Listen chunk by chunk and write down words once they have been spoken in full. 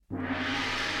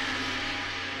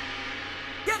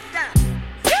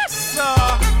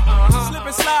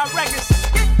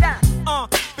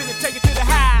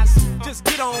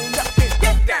on up and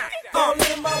get down. All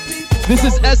in my people. This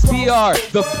is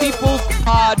SBR, the People's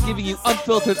Pod, giving you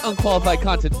unfiltered, unqualified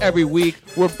content every week.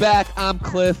 We're back. I'm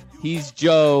Cliff. He's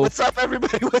Joe. What's up,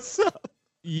 everybody? What's up?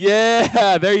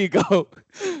 Yeah, there you go.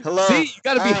 Hello. See, you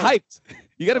got to be hyped.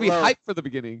 You got to be Hello. hyped for the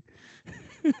beginning.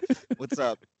 What's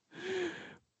up?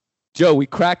 Joe, we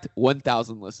cracked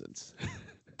 1,000 listens.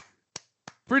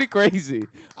 Pretty crazy.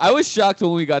 I was shocked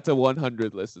when we got to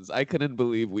 100 listens. I couldn't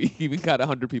believe we even got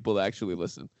 100 people to actually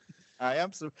listen. I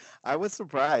was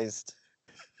surprised.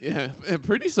 Yeah,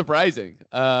 pretty surprising.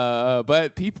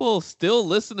 But people still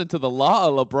listening to the Law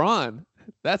of LeBron.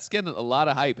 That's getting a lot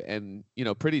of hype and,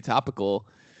 pretty topical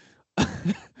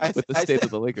with the state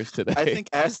of the Lakers today. I think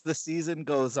as the season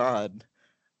goes on,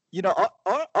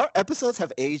 our episodes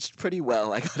have aged pretty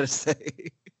well, I gotta say.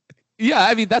 Yeah,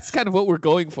 I mean, that's kind of what we're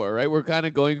going for, right? We're kind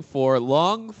of going for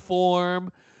long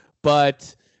form,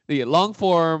 but the long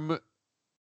form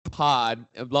pod,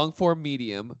 long form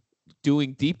medium,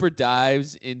 doing deeper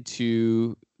dives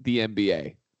into the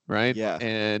NBA, right? Yeah.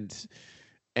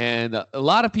 And a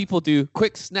lot of people do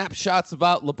quick snapshots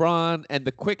about LeBron, and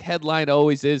the quick headline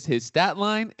always is his stat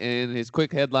line, and his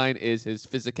quick headline is his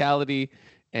physicality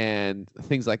and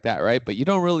things like that, right? But you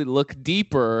don't really look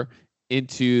deeper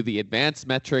into the advanced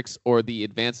metrics or the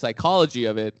advanced psychology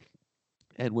of it.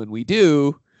 And when we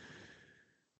do,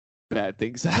 bad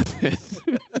things happen.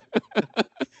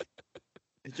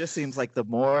 It just seems like the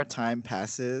more time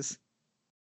passes,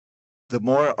 the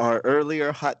more our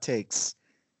earlier hot takes,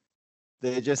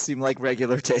 they just seem like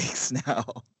regular takes now.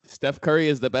 Steph Curry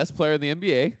is the best player in the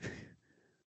NBA.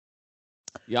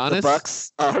 Giannis? The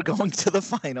Bucks are going to the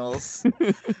finals.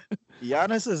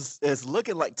 Giannis is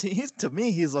looking like, to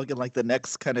me, he's looking like the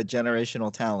next kind of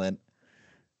generational talent.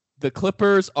 The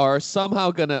Clippers are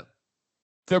somehow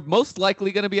they're most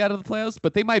likely going to be out of the playoffs,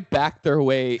 but they might back their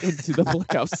way into the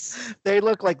playoffs. They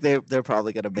look like they're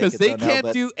probably going to make it. Because they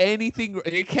can't do anything.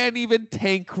 They can't even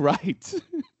tank right.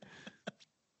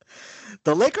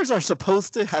 The Lakers are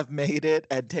supposed to have made it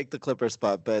and take the Clippers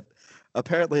spot, but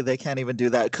apparently they can't even do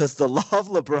that because the law of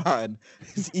LeBron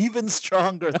is even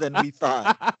stronger than we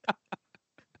thought.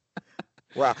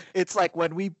 Wow. It's like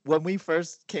when we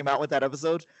first came out with that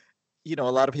episode, a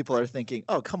lot of people are thinking,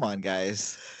 oh, come on,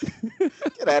 guys.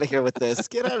 Get out of here with this.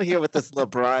 Get out of here with this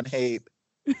LeBron hate.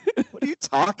 What are you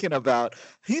talking about?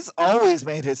 He's always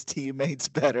made his teammates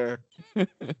better.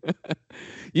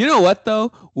 You know what,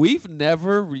 though? We've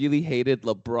never really hated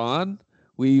LeBron.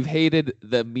 We've hated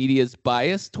the media's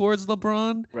bias towards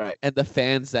LeBron, right, and the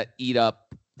fans that eat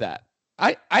up that.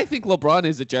 I think LeBron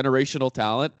is a generational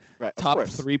talent, right, top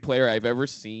 3 player I've ever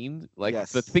seen. Like,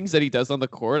 yes. The things that he does on the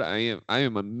court, I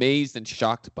am amazed and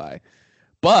shocked by.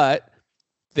 But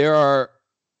there are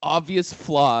obvious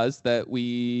flaws that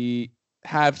we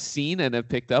have seen and have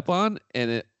picked up on,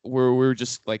 and we're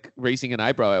just like raising an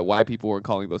eyebrow at why people weren't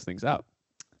calling those things out.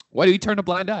 Why do you turn a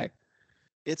blind eye?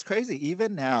 It's crazy.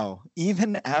 Even now,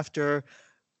 even after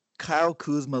Kyle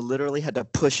Kuzma literally had to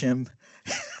push him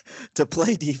to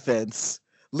play defense,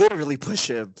 literally push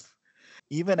him.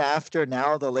 Even after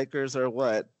now, the Lakers are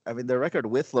what? I mean, their record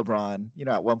with LeBron,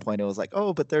 at one point it was like,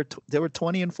 oh, but they were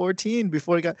 20-14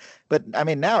 before he got. But I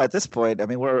mean, now at this point, I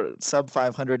mean, we're sub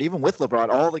 500, even with LeBron.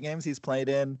 All the games he's played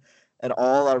in and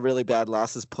all our really bad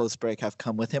losses post break have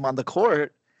come with him on the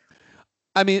court.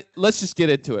 I mean, let's just get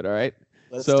into it, all right?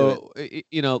 Let's do it.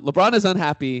 LeBron is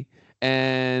unhappy,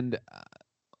 and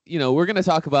we're going to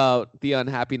talk about the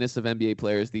unhappiness of NBA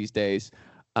players these days.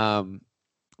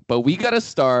 But we got to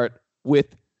start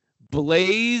with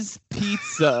Blaze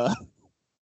Pizza.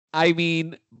 I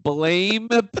mean, blame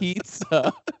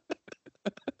pizza.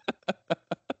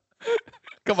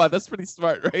 Come on, that's pretty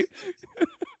smart, right?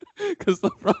 Because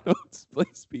LeBron owns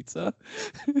Blaze Pizza.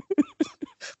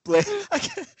 Blaze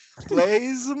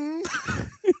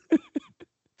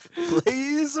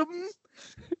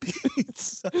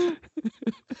Pizza.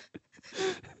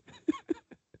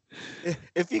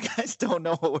 If you guys don't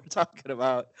know what we're talking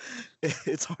about,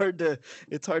 it's hard to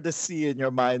see in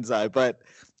your mind's eye. But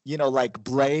like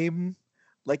blame,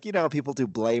 like how people do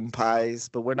blame pies,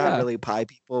 but we're not really pie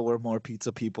people. We're more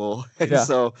pizza people. And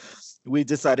so we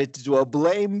decided to do a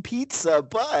blame pizza,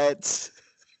 but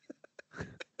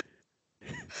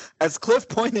as Cliff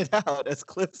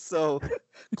so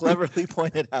cleverly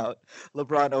pointed out,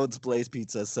 LeBron owns Blaze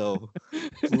Pizza, so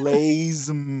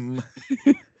Blaze.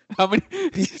 How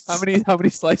many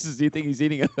slices do you think he's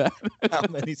eating of that? How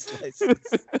many slices?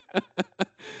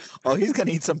 Oh, he's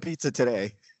gonna eat some pizza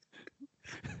today.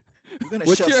 We're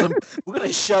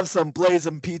gonna shove some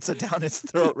blazing pizza down his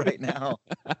throat right now.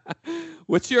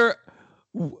 What's the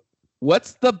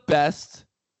best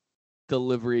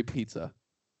delivery pizza?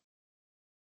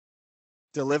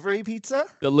 Delivery pizza?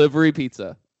 Delivery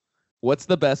pizza. What's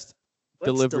the best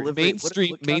What's delivery? what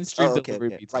Mainstream counts? delivery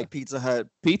Okay. pizza. Like Pizza Hut,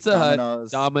 Pizza Hut,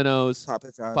 Domino's, Domino's,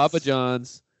 Papa John's. Papa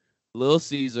John's, Little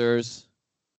Caesars.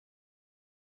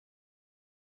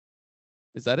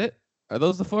 Is that it? Are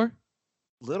those the four?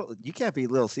 You can't beat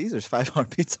Little Caesars $5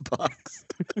 pizza box.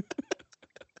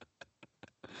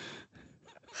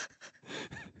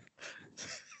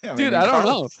 Dude, I don't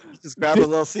know. Just grab a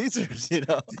Little Caesars,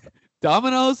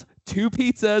 Domino's, 2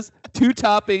 pizzas, 2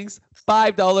 toppings,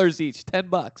 $5 each,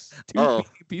 $10. 2 Oh,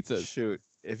 pizzas. Shoot.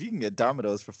 If you can get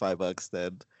Domino's for $5,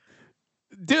 then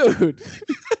Dude.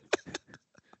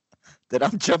 then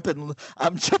I'm jumping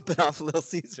off Little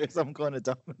Caesars. I'm going to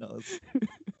Domino's.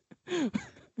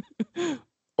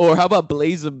 Or how about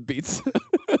Blazing Pizza?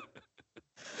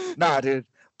 Nah, dude.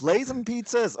 Blazing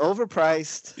Pizza is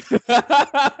overpriced.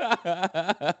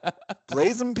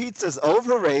 Blazing Pizza is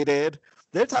overrated.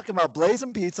 They're talking about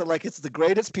Blazing Pizza like it's the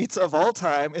greatest pizza of all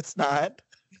time. It's not.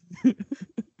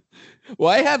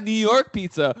 Why have New York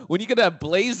pizza when you could have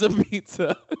Blazing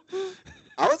Pizza?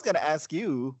 I was gonna ask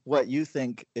you what you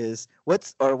think is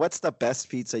what's the best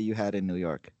pizza you had in New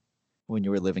York when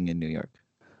you were living in New York?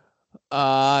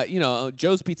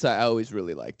 Joe's Pizza I always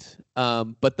really liked.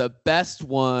 But the best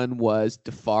one was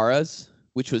DeFara's,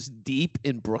 which was deep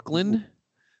in Brooklyn.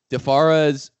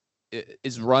 DeFara's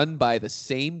is run by the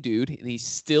same dude, and he's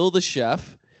still the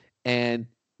chef, and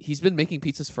he's been making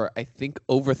pizzas for I think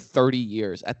over 30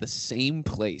 years at the same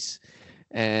place.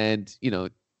 And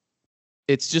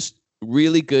it's just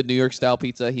really good New York style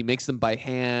pizza. He makes them by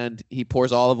hand. He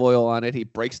pours olive oil on it. He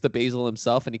breaks the basil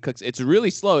himself, and he cooks. It's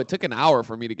really slow. It took an hour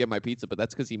for me to get my pizza, but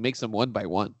that's because he makes them one by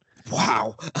one.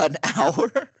 Wow, an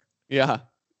hour? Yeah,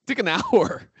 it took an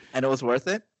hour. And it was worth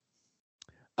it?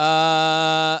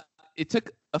 It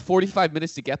took 45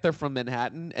 minutes to get there from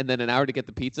Manhattan, and then an hour to get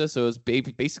the pizza. So it was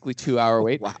basically 2-hour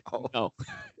wait. Wow. No,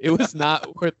 it was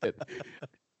not worth it.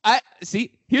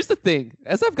 Here's the thing.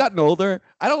 As I've gotten older,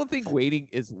 I don't think waiting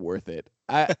is worth it.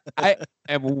 I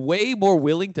am way more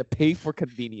willing to pay for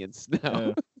convenience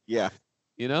now. Yeah.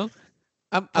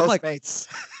 I'm like,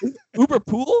 Uber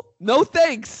Pool? No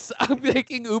thanks. I'm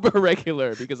taking Uber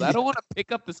regular because I don't want to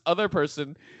pick up this other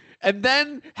person and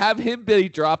then have him be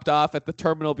dropped off at the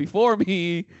terminal before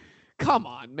me. Come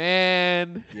on,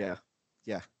 man. Yeah.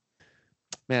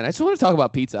 Man, I just want to talk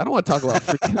about pizza. I don't want to talk about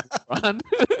freaking LeBron.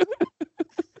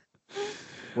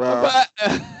 Well,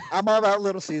 I'm all about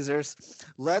Little Caesars.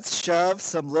 Let's shove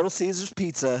some Little Caesars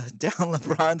pizza down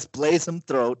LeBron's blazing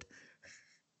throat.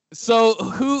 So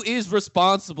who is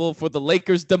responsible for the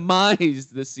Lakers' demise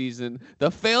this season?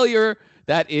 The failure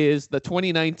that is the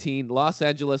 2019 Los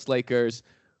Angeles Lakers.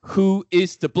 Who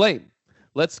is to blame?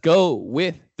 Let's go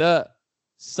with the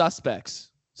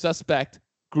suspects. Suspect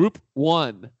Group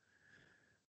 1.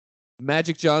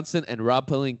 Magic Johnson and Rob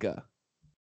Pelinka.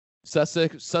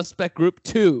 Suspect Group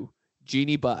 2,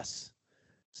 Jeannie Buss.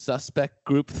 Suspect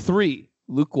Group 3,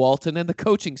 Luke Walton and the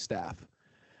coaching staff.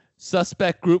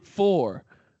 Suspect Group 4,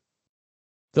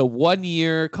 the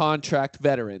 1-year contract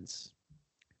veterans.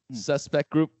 Suspect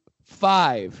Group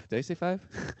 5, did I say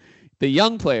 5? The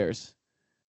young players.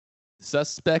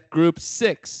 Suspect Group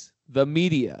 6, the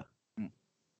media.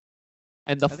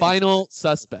 And the final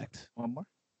suspect. One more?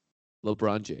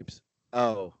 LeBron James.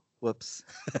 Oh. Whoops.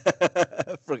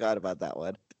 Forgot about that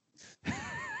one.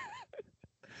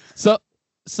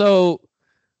 So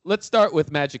let's start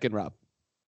with Magic and Rob.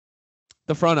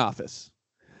 The front office.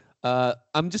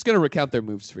 I'm just going to recount their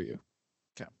moves for you.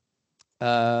 Okay.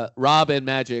 Rob and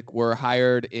Magic were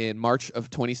hired in March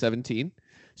of 2017.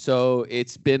 So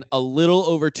it's been a little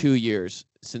over 2 years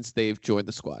since they've joined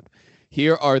the squad.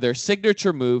 Here are their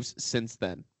signature moves since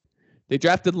then. They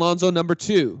drafted Lonzo number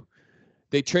 2.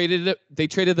 They traded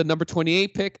the number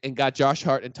 28 pick and got Josh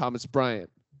Hart and Thomas Bryant.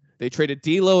 They traded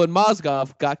D'Lo and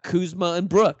Mozgov, got Kuzma and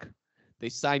Brook. They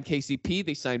signed KCP.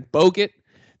 They signed Bogut.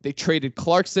 They traded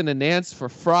Clarkson and Nance for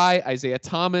Fry, Isaiah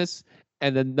Thomas,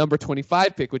 and the number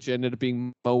 25 pick, which ended up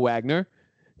being Mo Wagner.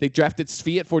 They drafted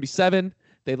Svi at 47.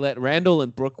 They let Randall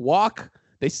and Brook walk.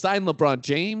 They signed LeBron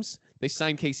James. They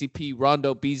signed KCP,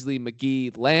 Rondo, Beasley,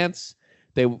 McGee, Lance.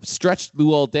 They stretched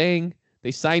Luol Deng. They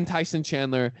signed Tyson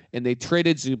Chandler, and they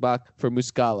traded Zubac for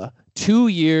Muscala. 2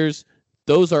 years.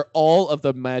 Those are all of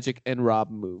the Magic and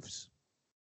Rob moves.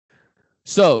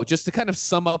 So just to kind of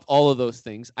sum up all of those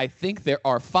things, I think there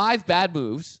are 5 bad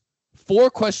moves, 4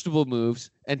 questionable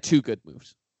moves, and 2 good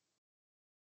moves.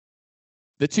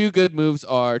 The 2 good moves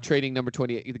are trading number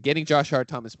 28, getting Josh Hart,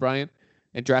 Thomas Bryant,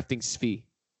 and drafting Svi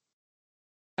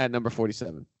at number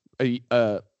 47.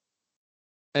 An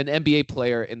NBA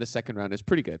player in the second round is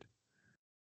pretty good.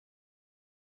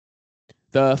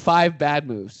 The 5 bad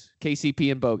moves: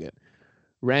 KCP and Bogut,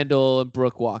 Randall and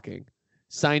Brook walking,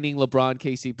 signing LeBron,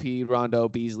 KCP, Rondo,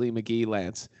 Beasley, McGee,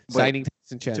 Lance, signing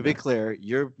Tyson Chandler. To be clear,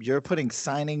 you're putting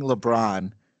signing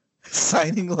LeBron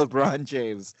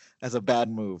James as a bad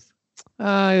move.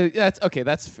 That's okay.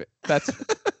 That's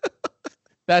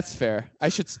that's fair. I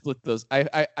should split those.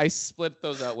 I split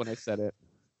those out when I said it.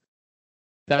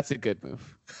 That's a good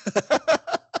move.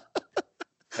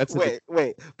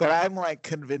 Wait, but I'm like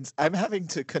convinced. I'm having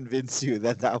to convince you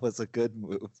that was a good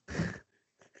move.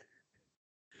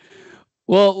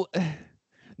 Well,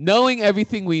 knowing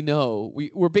everything we know,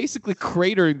 we're basically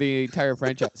cratering the entire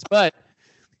franchise. But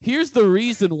here's the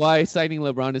reason why signing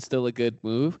LeBron is still a good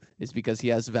move is because he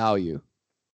has value.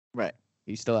 Right.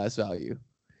 He still has value.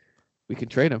 We can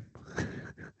trade him.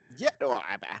 Yeah, no,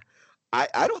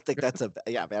 I don't think that's man.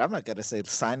 I'm not gonna say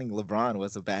signing LeBron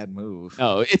was a bad move.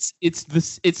 No, it's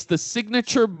the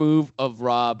signature move of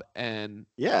Rob and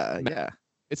yeah.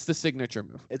 It's the signature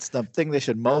move. It's the thing they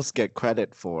should most get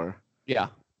credit for. Yeah,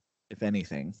 if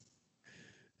anything.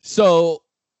 So,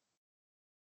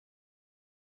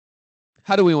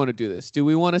 how do we want to do this? Do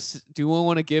we want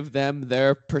to give them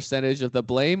their percentage of the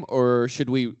blame, or should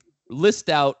we list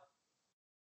out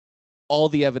all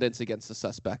the evidence against the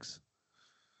suspects?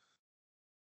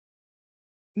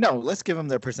 No, let's give them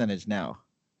their percentage now.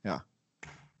 Yeah.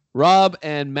 Rob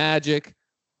and Magic,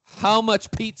 how much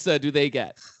pizza do they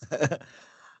get?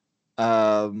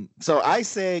 So I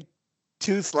say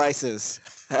 2 slices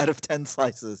out of 10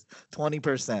 slices,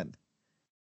 20%.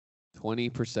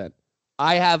 20%.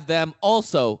 I have them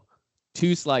also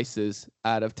 2 slices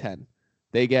out of 10.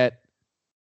 They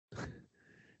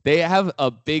have a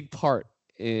big part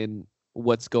in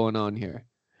what's going on here.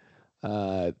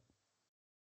 I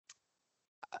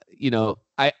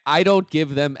don't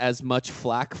give them as much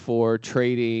flack for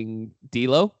trading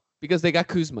D'Lo because they got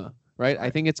Kuzma, right? I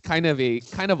think it's kind of a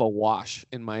wash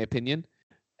in my opinion.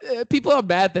 People are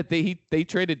mad that they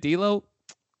traded D'Lo.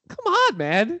 Come on,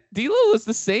 man. D'Lo was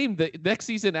the same the next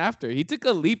season after. He took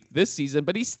a leap this season,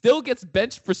 but he still gets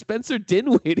benched for Spencer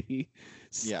Dinwiddie.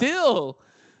 Still,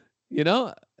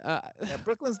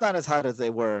 Brooklyn's not as hot as they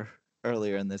were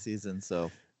earlier in the season,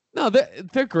 so. No,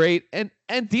 they're great. And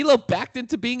D'Lo backed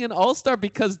into being an all-star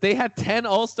because they had 10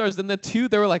 all-stars and the 2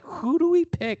 they were like, who do we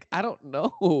pick? I don't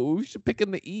know. We should pick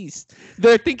in the East.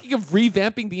 They're thinking of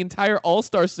revamping the entire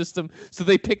all-star system, so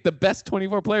they picked the best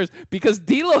 24 players because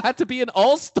D'Lo had to be an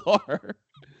all-star.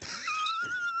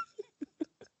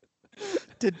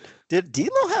 Did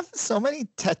D'Lo have so many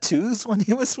tattoos when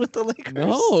he was with the Lakers?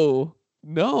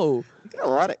 No. He got a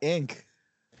lot of ink.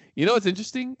 You know what's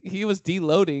interesting? He was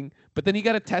deloading, but then he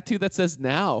got a tattoo that says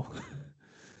now.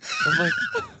 I'm like,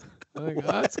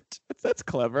 oh, that's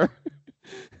clever.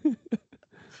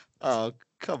 Oh,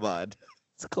 come on.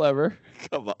 It's clever.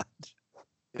 Come on.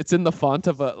 It's in the font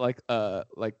of a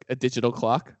digital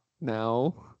clock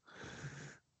now.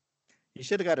 You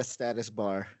should have got a status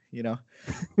bar, and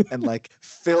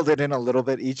filled it in a little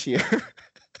bit each year.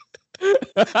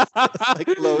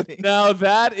 Loading. Now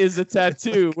that is a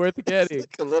tattoo worth getting.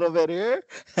 A little bit here,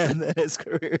 and then his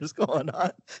career is going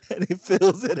on, and he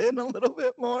fills it in a little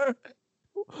bit more.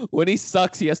 When he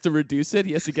sucks, he has to reduce it.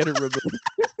 He has to get it removed.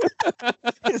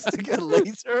 He has to get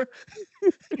laser.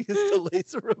 He has to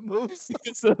laser remove. He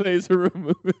gets the laser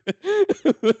removed.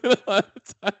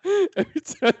 Every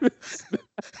time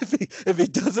if he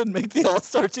doesn't make the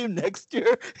All-Star team next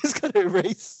year, he's gonna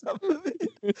erase some of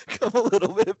it, come a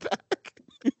little bit back.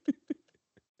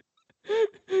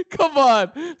 Come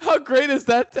on, how great is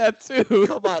that tattoo?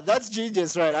 Come on, that's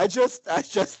genius, right? I just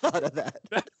thought of that.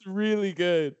 That's really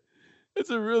good. It's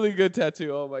a really good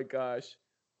tattoo. Oh my gosh.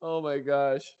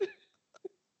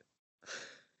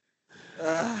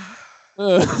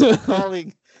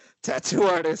 Calling tattoo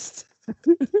artist.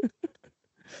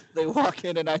 They walk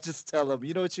in and I just tell them,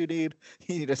 you know what you need?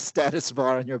 You need a status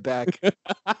bar on your back.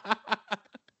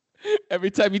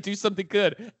 Every time you do something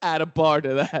good, add a bar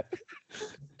to that.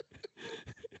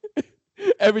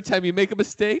 Every time you make a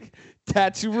mistake,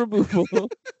 tattoo removal.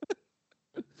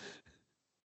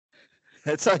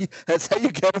 That's how you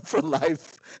get them for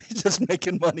life. You're just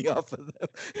making money off of them.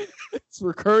 It's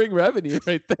recurring revenue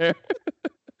right there.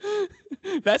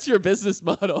 That's your business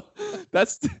model.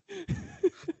 That's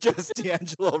just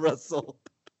D'Angelo Russell.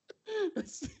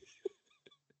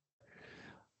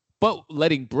 But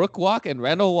letting Brook walk and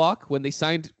Randall walk when they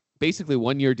signed basically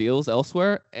 1-year deals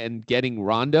elsewhere and getting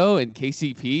Rondo and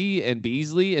KCP and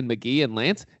Beasley and McGee and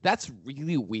Lance, that's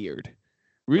really weird.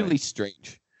 Really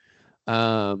strange.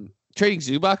 Trading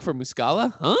Zubac for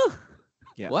Muscala? Huh?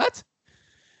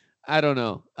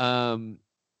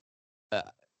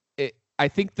 I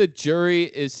think the jury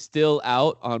is still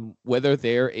out on whether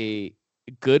they're a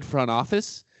good front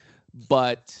office,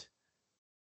 but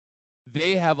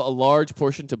they have a large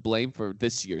portion to blame for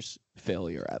this year's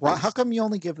failure. Well, how come you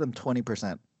only give them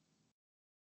 20%?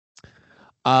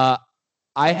 I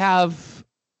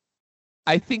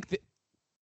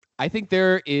think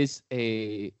there is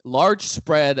a large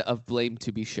spread of blame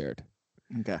to be shared.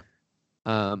 Okay.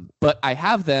 But I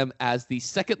have them as the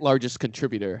second largest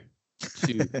contributor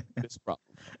to this problem.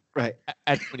 Right.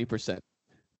 At 20%.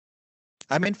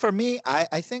 I mean, for me,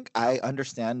 I think I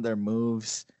understand their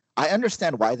moves. I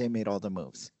understand why they made all the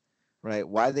moves, right?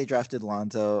 Why they drafted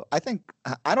Lonzo. I think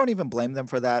I don't even blame them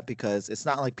for that because it's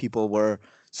not like people were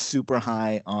super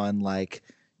high on like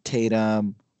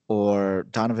Tatum or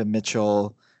Donovan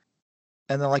Mitchell.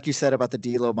 And then, like you said about the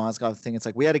D'Lo Mozgov thing, it's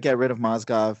like we had to get rid of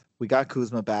Mozgov. We got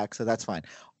Kuzma back, so that's fine.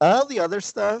 All the other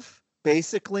stuff,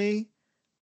 basically,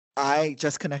 I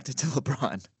just connected to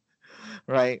LeBron,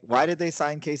 right? Why did they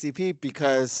sign KCP?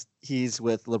 Because he's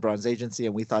with LeBron's agency,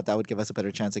 and we thought that would give us a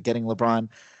better chance at getting LeBron.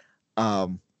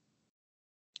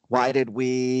 Why did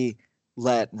we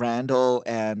let Randall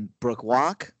and Brooke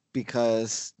walk?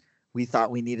 Because we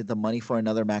thought we needed the money for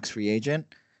another max free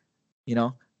agent,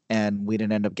 and we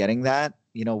didn't end up getting that.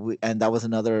 And that was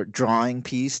another drawing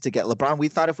piece to get LeBron. We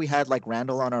thought if we had like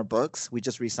Randall on our books, we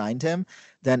just re-signed him,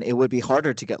 then it would be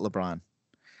harder to get LeBron.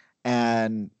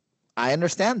 And I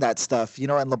understand that stuff, and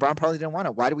LeBron probably didn't want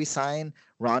it. Why did we sign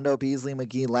Rondo, Beasley,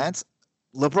 McGee, Lance?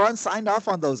 LeBron signed off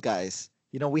on those guys.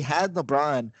 We had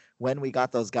LeBron when we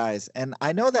got those guys. And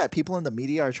I know that people in the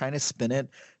media are trying to spin it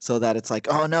so that it's like,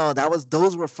 oh no,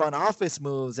 those were front office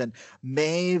moves and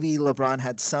maybe LeBron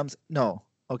had some. No.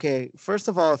 Okay, first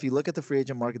of all, if you look at the free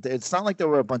agent market, it's not like there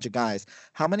were a bunch of guys.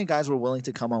 How many guys were willing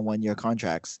to come on 1-year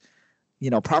contracts?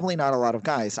 Probably not a lot of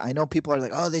guys. I know people are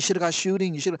like, oh, they should have got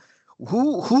shooting. You should have.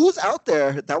 Who's out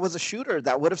there that was a shooter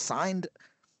that would have signed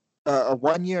a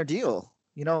 1-year deal?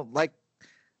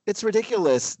 It's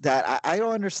ridiculous that I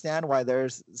don't understand why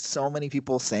there's so many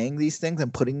people saying these things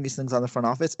and putting these things on the front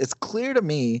office. It's clear to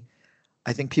me.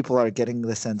 I think people are getting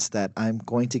the sense that I'm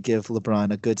going to give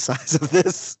LeBron a good size of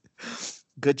this.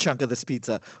 Good chunk of this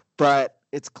pizza. But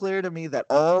it's clear to me that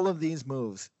all of these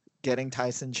moves, getting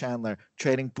Tyson Chandler,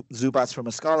 trading Zubats for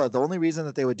Muscala, the only reason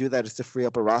that they would do that is to free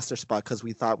up a roster spot because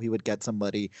we thought we would get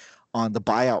somebody on the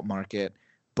buyout market.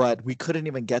 But we couldn't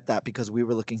even get that because we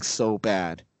were looking so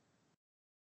bad.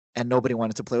 And nobody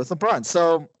wanted to play with LeBron.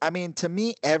 So, I mean, to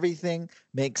me, everything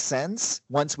makes sense.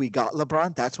 Once we got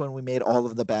LeBron, that's when we made all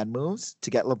of the bad moves to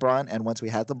get LeBron. And once we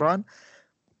had LeBron.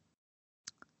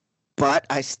 But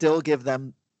I still give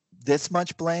them this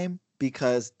much blame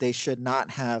because they should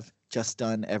not have just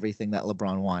done everything that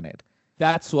LeBron wanted.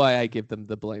 That's why I give them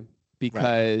the blame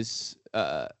because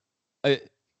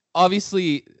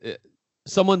obviously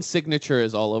someone's signature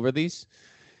is all over these.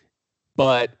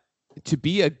 But to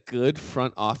be a good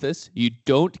front office, you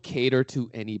don't cater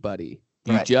to anybody.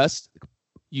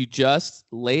 You just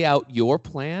lay out your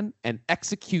plan and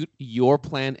execute your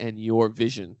plan and your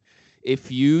vision.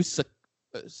 If you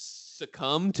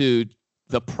succumb to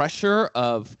the pressure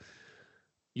of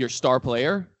your star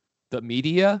player, the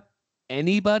media,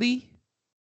 anybody,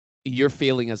 you're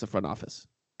failing as a front office.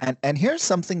 And here's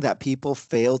something that people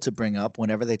fail to bring up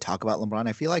whenever they talk about LeBron.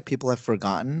 I feel like people have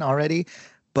forgotten already,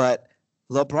 but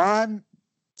LeBron,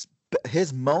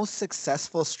 his most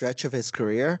successful stretch of his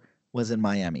career was in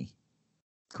Miami.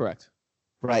 Correct.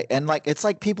 Right. And it's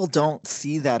like people don't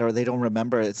see that or they don't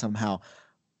remember it somehow.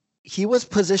 He was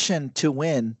positioned to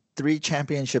win 3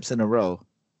 championships in a row.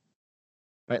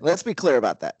 Right? Let's be clear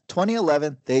about that.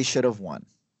 2011, they should have won.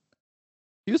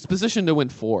 He was positioned to win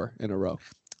 4 in a row.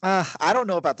 I don't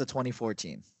know about the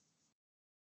 2014.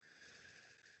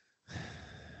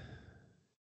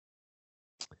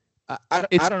 I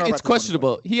don't know. It's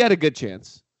questionable. He had a good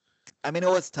chance. I mean, it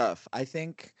was tough. I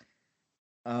think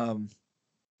because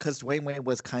Dwayne Wade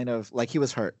was kind of like he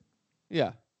was hurt.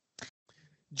 Yeah.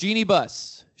 Jeannie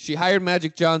Buss. She hired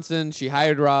Magic Johnson. She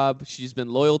hired Rob. She's been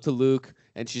loyal to Luke,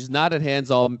 and she's not a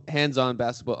hands-on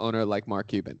basketball owner like Mark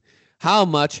Cuban. How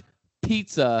much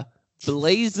pizza,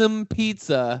 Blazem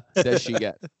pizza, does she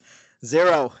get?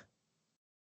 0.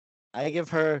 I give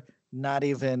her not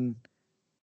even.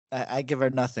 I give her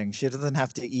nothing. She doesn't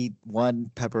have to eat one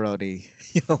pepperoni,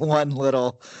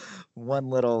 one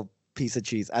little piece of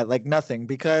cheese. I like nothing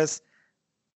because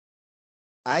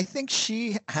I think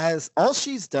she has all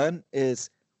she's done is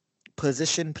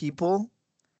position people,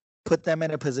 put them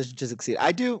in a position to succeed.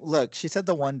 Look, she said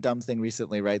the one dumb thing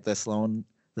recently, right? The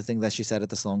thing that she said at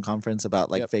the Sloan conference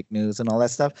about fake news and all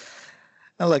that stuff.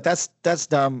 And look, that's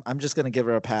dumb. I'm just gonna give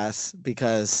her a pass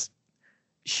because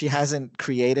she hasn't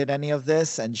created any of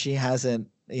this, and she hasn't,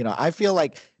 I feel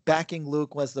like backing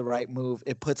Luke was the right move.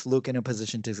 It puts Luke in a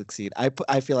position to succeed.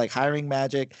 I feel like hiring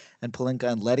Magic and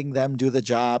Pelinka and letting them do the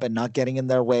job and not getting in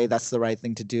their way, that's the right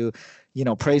thing to do.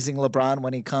 Praising LeBron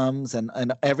when he comes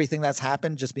and everything that's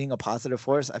happened, just being a positive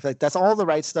force. I feel like that's all the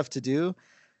right stuff to do.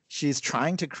 She's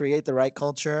trying to create the right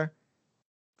culture,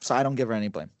 so I don't give her any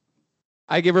blame.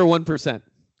 I give her 1%.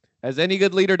 As any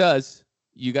good leader does,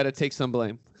 you got to take some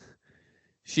blame.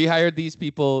 She hired these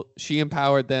people. She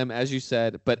empowered them, as you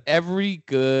said. But every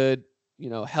good,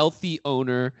 healthy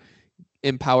owner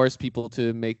empowers people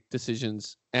to make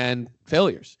decisions and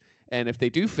failures. And if they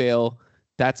do fail,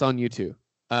 that's on you too.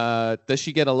 Does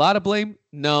she get a lot of blame?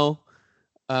 No.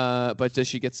 But does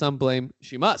she get some blame?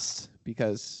 She must,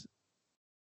 because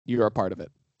you're a part of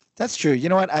it. That's true. You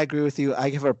know what? I agree with you. I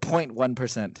give her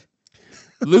 0.1%.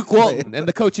 Luke Walton and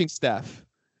the coaching staff.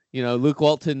 Luke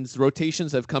Walton's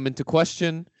rotations have come into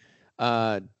question.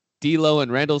 D'Lo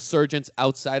and Randall Surgents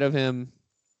outside of him.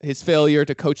 His failure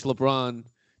to coach LeBron.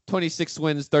 26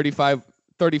 wins, 35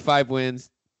 wins,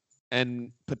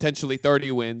 and potentially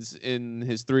 30 wins in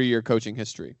his 3-year coaching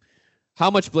history. How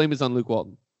much blame is on Luke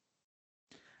Walton?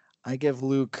 I give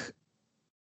Luke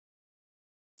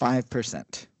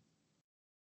 5%.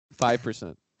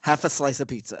 5%. Half a slice of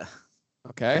pizza.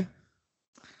 Okay.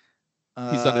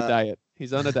 He's on a diet.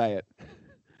 He's on a diet.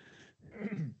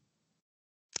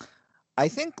 I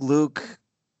think Luke,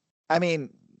 I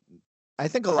think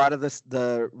a lot of this,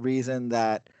 the reason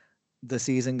that the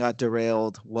season got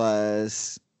derailed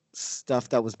was stuff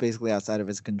that was basically outside of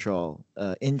his control.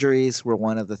 Injuries were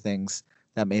one of the things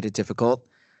that made it difficult.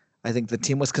 I think the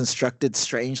team was constructed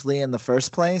strangely in the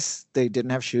first place. They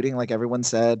didn't have shooting, like everyone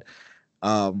said.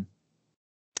 The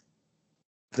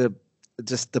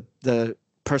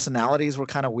personalities were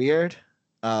kind of weird.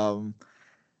 I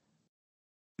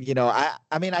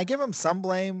give him some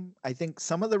blame. I think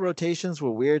some of the rotations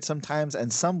were weird sometimes,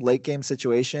 and some late game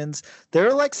situations. There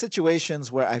are like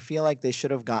situations where I feel like they should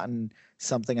have gotten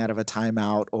something out of a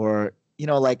timeout, or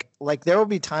like there will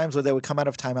be times where they would come out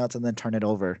of timeouts and then turn it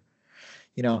over.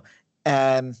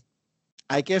 And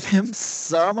I give him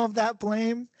some of that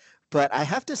blame. But I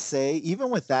have to say, even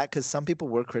with that, because some people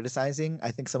were criticizing,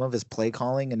 I think some of his play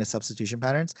calling and his substitution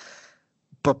patterns.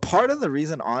 But part of the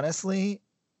reason, honestly,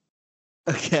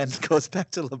 again, goes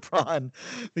back to LeBron,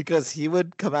 because he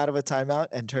would come out of a timeout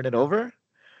and turn it over.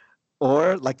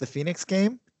 Or like the Phoenix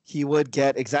game, he would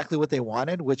get exactly what they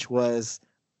wanted, which was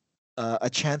a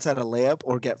chance at a layup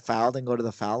or get fouled and go to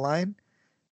the foul line.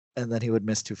 And then he would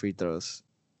miss 2 free throws.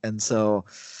 And so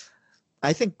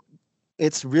I think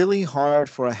it's really hard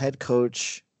for a head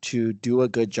coach to do a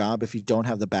good job if you don't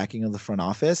have the backing of the front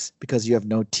office, because you have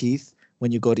no teeth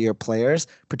when you go to your players,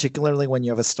 particularly when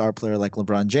you have a star player like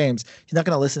LeBron James. He's not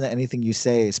going to listen to anything you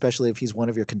say, especially if he's one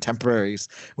of your contemporaries.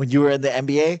 When you were in the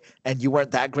NBA and you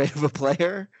weren't that great of a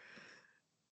player,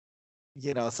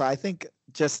 so I think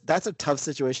just that's a tough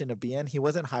situation to be in. He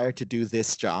wasn't hired to do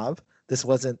this job. This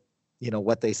wasn't,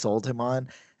 what they sold him on,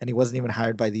 and he wasn't even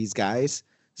hired by these guys.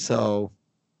 So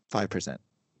 5%.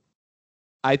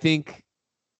 I think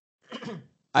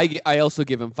I also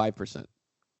give him 5%.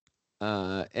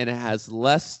 And it has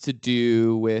less to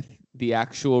do with the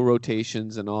actual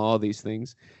rotations and all these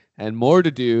things, and more to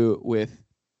do with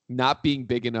not being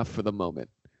big enough for the moment.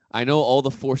 I know all the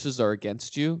forces are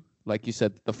against you. Like you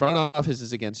said, the front office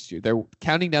is against you. They're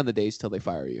counting down the days till they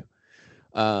fire you.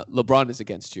 LeBron is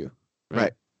against you.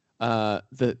 Right.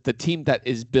 The team that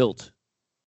is built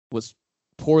was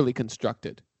poorly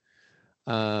constructed.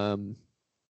 But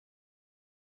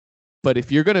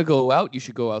if you're going to go out, you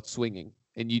should go out swinging,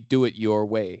 and you do it your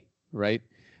way, right?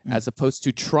 As opposed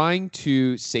to trying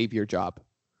to save your job,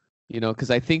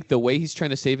 because I think the way he's trying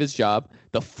to save his job,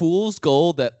 the fool's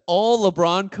gold that all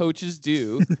LeBron coaches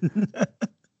do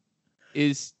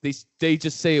is they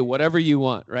just say whatever you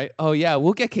want, right? Oh yeah,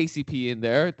 we'll get KCP in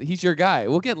there. He's your guy.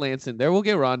 We'll get Lance in there. We'll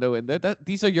get Rondo in there.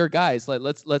 These are your guys.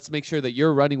 Let's make sure that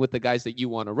you're running with the guys that you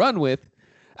want to run with,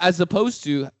 as opposed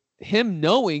to him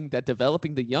knowing that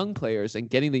developing the young players and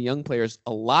getting the young players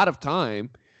a lot of time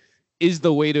is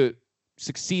the way to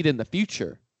succeed in the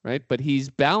future, right? But he's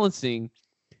balancing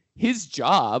his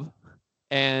job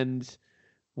and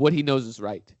what he knows is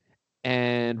right.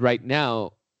 And right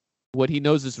now, what he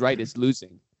knows is right is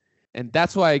losing. And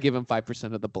that's why I give him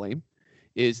 5% of the blame,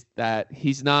 is that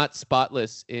he's not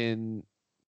spotless in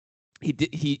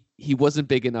he wasn't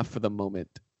big enough for the moment.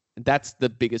 And that's the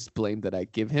biggest blame that I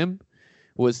give him,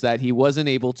 was that he wasn't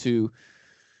able to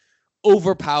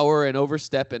overpower and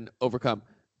overstep and overcome.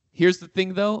 Here's the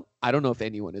thing, though. I don't know if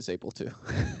anyone is able to.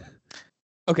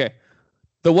 Okay.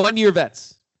 The 1-year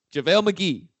vets. JaVale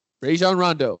McGee, Rajon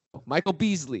Rondo, Michael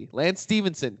Beasley, Lance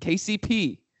Stevenson,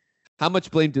 KCP. How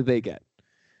much blame do they get?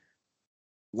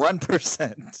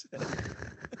 1%.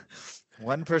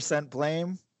 1%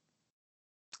 blame.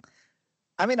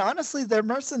 I mean, honestly, they're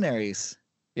mercenaries.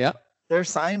 Yeah. They're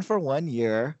signed for 1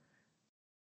 year.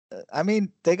 I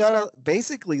mean, they got to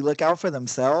basically look out for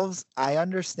themselves. I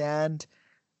understand.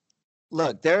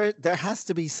 Look, there has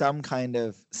to be some kind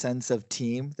of sense of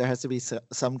team. There has to be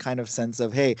some kind of sense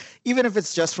of, hey, even if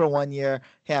it's just for 1 year,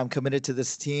 hey, I'm committed to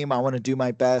this team. I want to do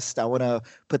my best. I want to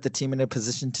put the team in a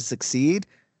position to succeed.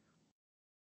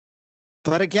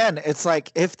 But again, it's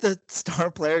like if the star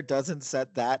player doesn't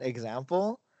set that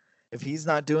example, if he's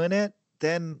not doing it,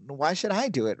 then why should I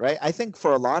do it, right? I think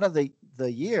for a lot of the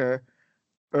year,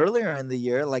 earlier in the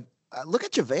year, like look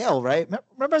at JaVale, right?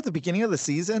 Remember at the beginning of the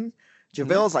season,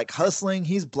 JaVale's like hustling,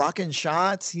 he's blocking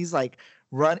shots, he's like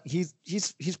he's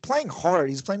playing hard,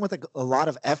 he's playing with a lot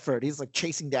of effort, he's like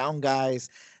chasing down guys,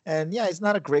 and yeah, he's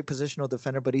not a great positional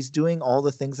defender, but he's doing all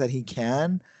the things that he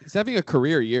can. He's having a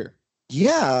career year.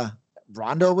 Yeah.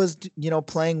 Rondo was,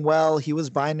 playing well. He was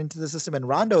buying into the system, and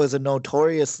Rondo is a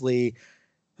notoriously,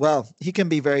 well, he can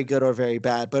be very good or very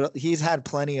bad, but he's had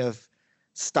plenty of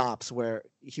stops where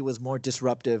he was more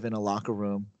disruptive in a locker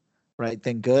room, right,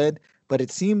 than good. But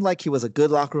it seemed like he was a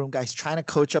good locker room guy. He's trying to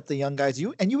coach up the young guys.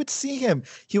 You would see him.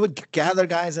 He would gather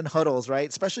guys in huddles, right,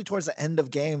 especially towards the end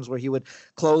of games where he would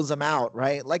close them out,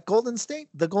 right, like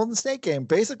the Golden State game.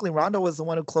 Basically, Rondo was the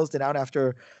one who closed it out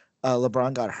after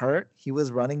LeBron got hurt. He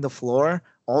was running the floor.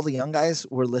 All the young guys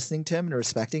were listening to him and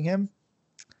respecting him.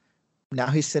 Now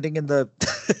he's sitting in the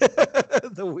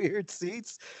the weird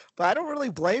seats. But I don't really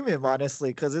blame him,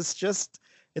 honestly, because it's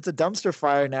a dumpster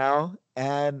fire now.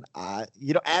 And,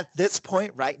 at this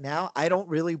point right now, I don't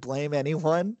really blame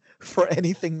anyone for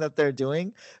anything that they're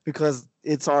doing because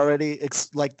it's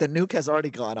like the nuke has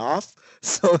already gone off.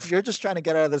 So if you're just trying to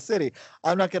get out of the city,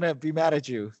 I'm not going to be mad at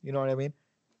you. You know what I mean?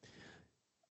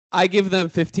 I give them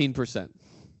 15%.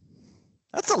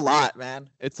 That's a lot, man.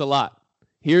 It's a lot.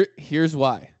 Here's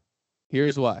why.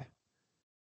 Here's why.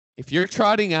 If you're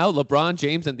trotting out LeBron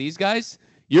James and these guys,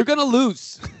 you're going to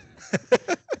lose.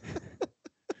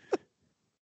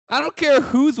 I don't care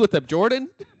who's with them, Jordan.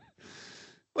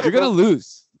 You're going to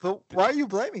lose. But why are you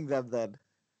blaming them then?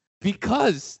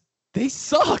 Because they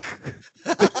suck.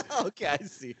 Okay, I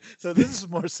see. So this is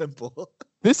more simple.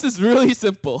 This is really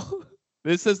simple.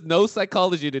 This has no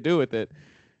psychology to do with it.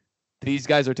 These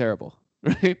guys are terrible,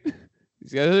 right?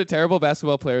 These guys are terrible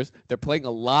basketball players. They're playing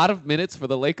a lot of minutes for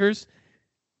the Lakers.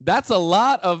 That's a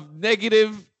lot of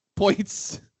negative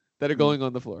points that are going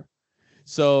on the floor.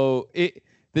 So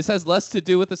this has less to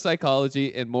do with the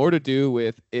psychology and more to do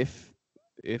with if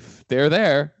they're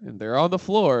there and they're on the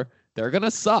floor, they're gonna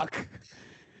suck.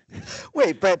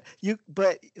 Wait,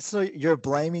 so you're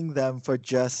blaming them for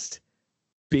just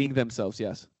being themselves?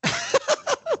 Yes.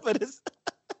 But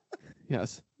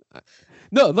yes.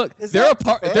 No, look, they're a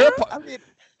part.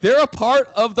 They're a part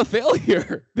of the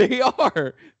failure. They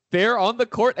are. They're on the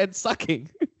court and sucking,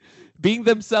 being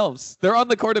themselves. They're on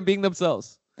the court and being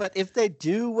themselves. But if they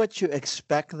do what you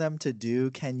expect them to do,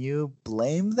 can you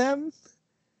blame them?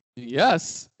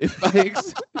 Yes. Wait.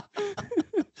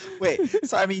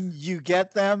 So I mean, you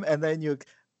get them, and then you.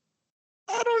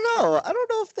 I don't know. I don't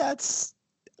know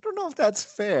if that's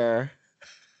fair.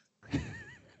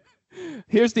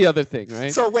 Here's the other thing,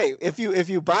 right? So wait, if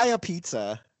you buy a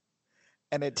pizza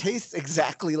and it tastes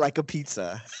exactly like a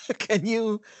pizza, can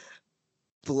you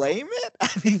blame it? I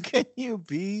mean, can you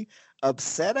be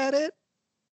upset at it?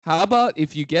 How about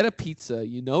if you get a pizza,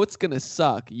 you know it's going to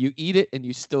suck, you eat it and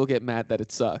you still get mad that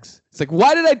it sucks. It's like,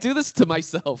 why did I do this to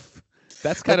myself?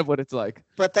 That's kind of what it's like.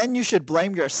 But then you should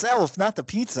blame yourself, not the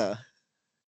pizza.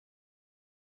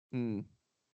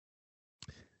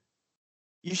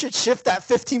 You should shift that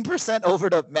 15% over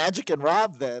to Magic and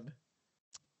Rob then.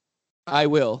 I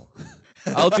will.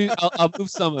 I'll move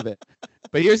some of it.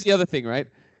 But here's the other thing, right?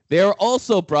 They are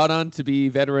also brought on to be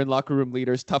veteran locker room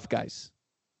leaders, tough guys.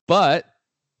 But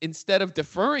instead of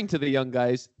deferring to the young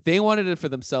guys, they wanted it for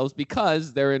themselves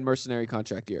because they're in mercenary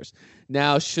contract years.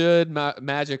 Now, should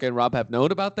Magic and Rob have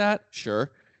known about that?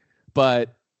 Sure.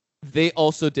 But they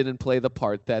also didn't play the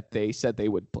part that they said they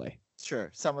would play.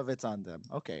 Sure, some of it's on them.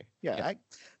 Okay, yeah.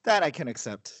 Yeah. I can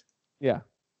accept. Yeah,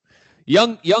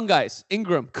 young guys: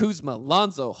 Ingram, Kuzma,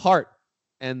 Lonzo, Hart,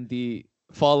 and the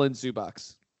fallen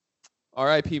Zubac.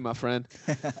 R.I.P. my friend.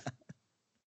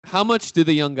 How much do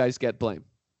the young guys get blame?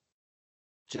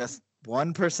 Just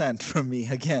 1% from me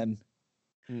again.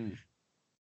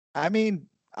 I mean,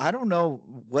 I don't know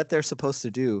what they're supposed to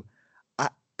do.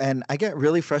 and I get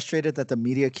really frustrated that the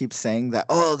media keeps saying that,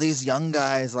 oh, these young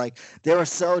guys, like, they were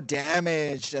so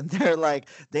damaged and they're like,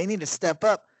 they need to step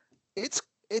up. It's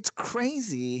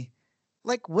crazy.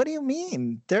 Like, what do you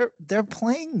mean? They're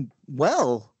playing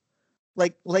well.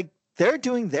 Like they're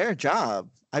doing their job.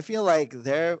 I feel like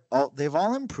they've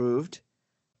all improved.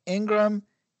 Ingram,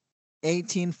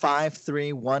 18, 5,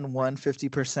 3, 1, 1,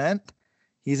 50%.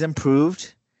 He's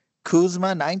improved.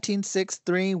 Kuzma, 19, 6,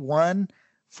 3, 1,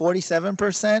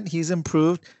 47%. He's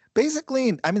improved.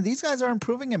 Basically, I mean, these guys are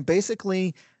improving in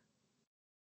basically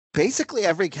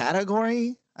every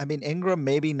category. I mean, Ingram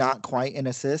maybe not quite in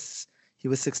assists. He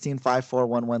was 16, 5, 4,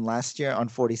 1, 1 last year on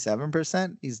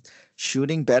 47%. He's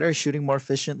shooting better, shooting more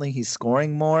efficiently. He's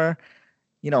scoring more,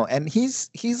 and he's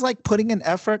like putting in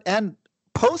effort. And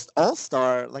post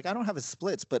All-Star, like, I don't have his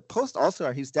splits, but post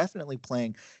All-Star, he was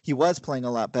playing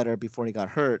a lot better before he got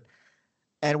hurt.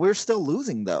 And we're still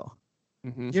losing, though.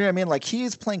 Mm-hmm. You know what I mean? Like,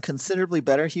 he's playing considerably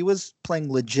better. He was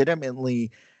playing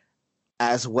legitimately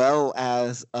as well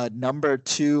as a number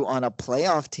 2 on a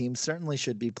playoff team certainly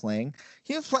should be playing.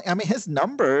 He was playing. I mean, his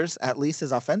numbers, at least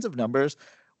his offensive numbers,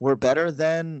 were better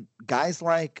than guys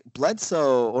like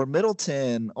Bledsoe or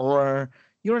Middleton or,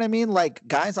 you know what I mean? Like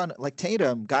guys on like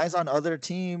Tatum, guys on other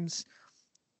teams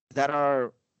that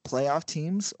are playoff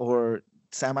teams or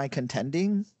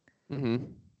semi-contending. Mm-hmm.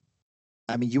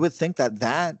 I mean, you would think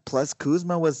that plus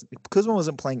Kuzma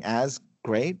wasn't playing as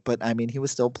great, but I mean, he was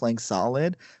still playing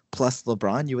solid. Plus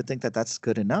LeBron, you would think that that's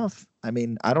good enough. I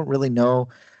mean, I don't really know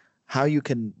how you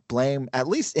can blame at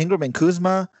least Ingram and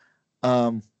Kuzma.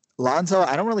 Lonzo,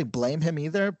 I don't really blame him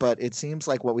either, but it seems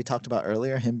like what we talked about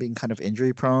earlier, him being kind of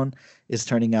injury prone, is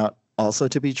turning out also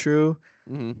to be true.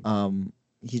 Mm-hmm.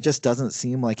 He just doesn't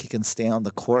seem like he can stay on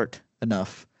the court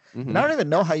enough. Mm-hmm. And I don't even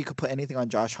know how you could put anything on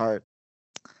Josh Hart.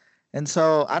 And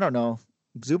so I don't know.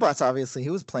 Zubats, obviously, he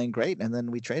was playing great, and then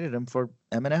we traded him for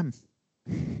Eminem.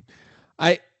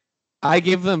 I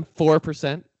give them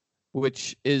 4%,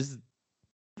 which is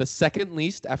the second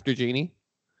least after Genie.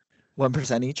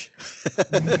 1% each.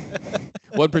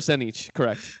 1% each,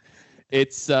 correct.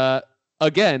 It's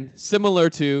again similar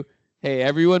to, hey,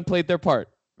 everyone played their part,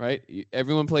 right?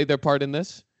 Everyone played their part in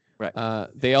this. Right.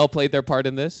 They all played their part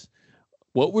in this.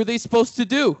 What were they supposed to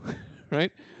do?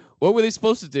 Right? What were they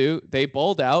supposed to do? They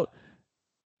balled out.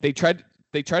 They tried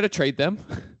to trade them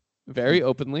very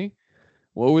openly.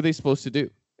 What were they supposed to do?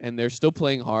 And they're still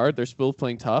playing hard. They're still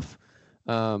playing tough.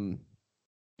 What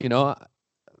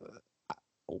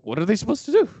are they supposed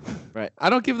to do? Right. I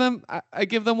don't give them. I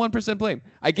give them 1% blame.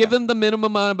 I give them the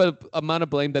minimum amount of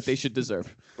blame that they should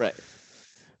deserve. Right.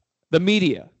 The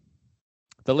media.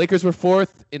 The Lakers were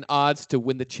 4th in odds to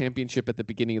win the championship at the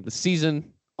beginning of the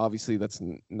season. Obviously, that's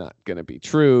not going to be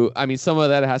true. I mean, some of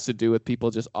that has to do with people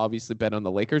just obviously bet on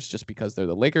the Lakers just because they're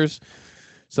the Lakers.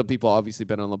 Some people obviously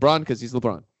bet on LeBron because he's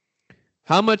LeBron.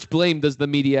 How much blame does the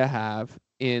media have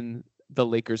in the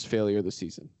Lakers' failure this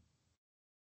season?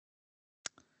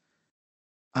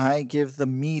 I give the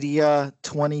media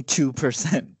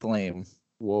 22% blame.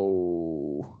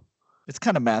 Whoa. It's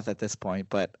kind of math at this point,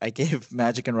 but I gave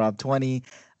Magic and Rob 20.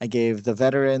 I gave the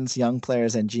veterans, young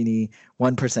players, and Genie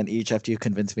 1% each after you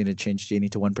convinced me to change Genie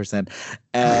to 1%.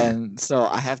 And so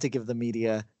I have to give the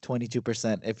media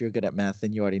 22%. If you're good at math,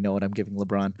 then you already know what I'm giving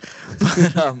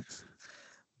LeBron.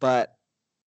 But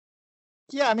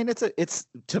yeah, I mean, it's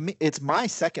to me, it's my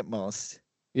second most.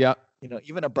 Yeah.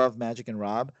 Even above Magic and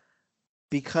Rob,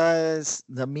 because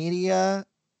the media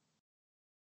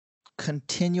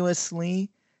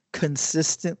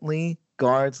consistently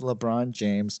guards LeBron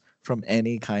James from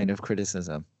any kind of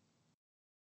criticism.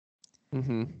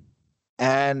 Mm-hmm.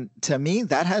 And to me,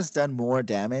 that has done more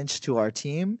damage to our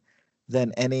team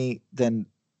than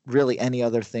really any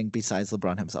other thing besides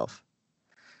LeBron himself.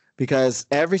 Because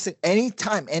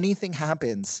anytime anything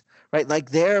happens, right? Like,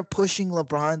 they're pushing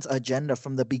LeBron's agenda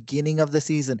from the beginning of the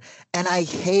season. And I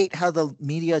hate how the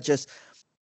media just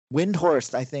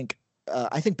Windhorst, I think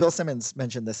Bill Simmons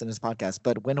mentioned this in his podcast,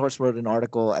 but Windhorst wrote an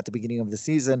article at the beginning of the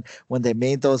season when they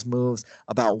made those moves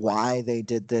about why they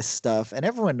did this stuff. And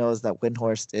everyone knows that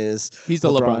Windhorst he's the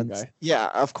LeBron guy. Yeah,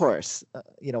 of course.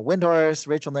 Windhorst,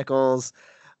 Rachel Nichols,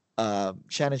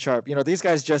 Shannon Sharp, these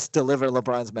guys just deliver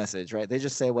LeBron's message, right? They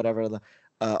just say whatever.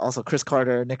 Also Chris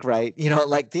Carter, Nick Wright,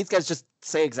 like, these guys just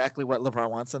say exactly what LeBron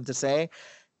wants them to say.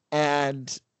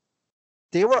 And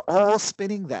they were all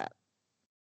spinning that.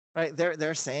 Right,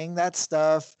 they're saying that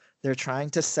stuff. They're trying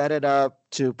to set it up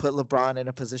to put LeBron in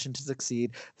a position to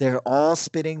succeed. They're all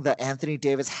spitting the Anthony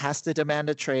Davis has to demand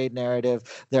a trade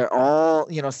narrative. They're all,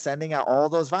 sending out all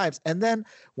those vibes. And then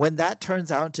when that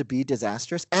turns out to be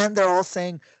disastrous, and they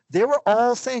were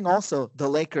all saying also, the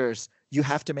Lakers, you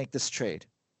have to make this trade.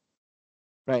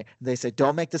 Right? They say,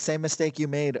 don't make the same mistake you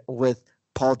made with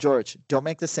Paul George. Don't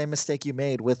make the same mistake you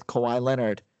made with Kawhi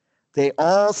Leonard. They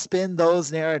all spin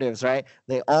those narratives, right?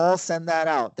 They all send that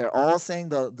out. They're all saying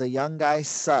the young guys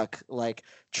suck. Like,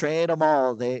 trade them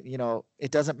all.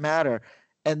 It doesn't matter.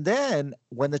 And then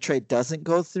when the trade doesn't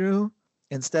go through,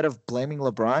 instead of blaming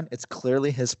LeBron, it's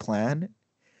clearly his plan.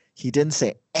 He didn't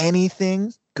say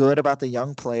anything good about the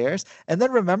young players. And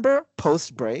then remember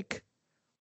post-break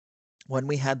when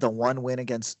we had the one win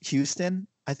against Houston,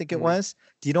 I think it was.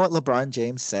 Do you know what LeBron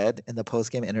James said in the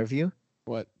post-game interview?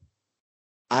 What?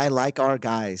 I like our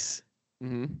guys.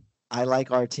 Mm-hmm. I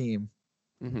like our team.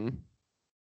 Mm-hmm.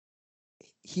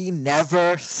 He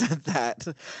never said that.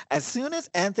 As soon as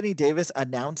Anthony Davis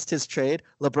announced his trade,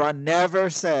 LeBron never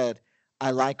said,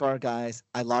 I like our guys.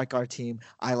 I like our team.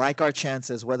 I like our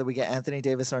chances, whether we get Anthony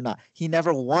Davis or not. He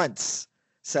never once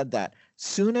said that.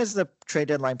 Soon as the trade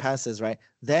deadline passes, right,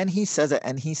 then he says it.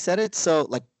 And he said it so,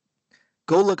 like,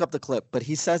 go look up the clip, but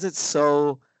he says it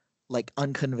so, like,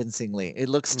 unconvincingly. It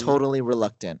looks totally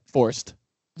reluctant. Forced.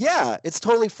 Yeah, it's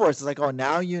totally forced. It's like, oh,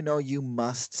 now you know you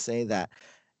must say that.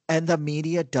 And the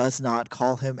media does not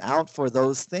call him out for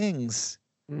those things.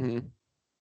 Mm-hmm.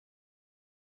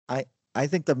 I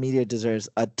think the media deserves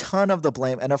a ton of the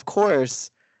blame. And of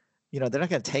course, they're not going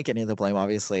to take any of the blame,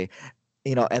 obviously.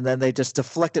 And then they just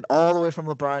deflect it all the way from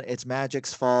LeBron. It's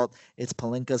Magic's fault. It's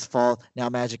Pelinka's fault. Now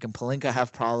Magic and Pelinka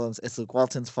have problems. It's Luke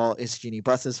Walton's fault. It's Jeannie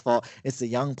Buss's fault. It's the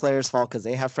young players' fault because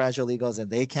they have fragile egos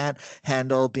and they can't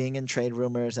handle being in trade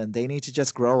rumors and they need to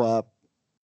just grow up.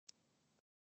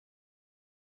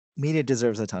 Media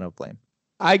deserves a ton of blame.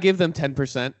 I give them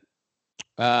 10%.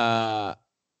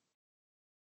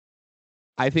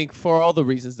 I think for all the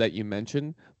reasons that you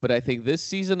mentioned, but I think this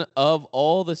season, of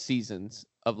all the seasons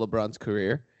of LeBron's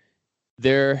career,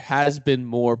 there has been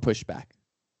more pushback.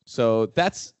 So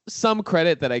that's some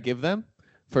credit that I give them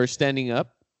for standing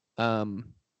up. But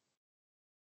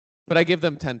I give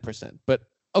them 10%. But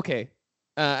okay.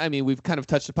 I mean, we've kind of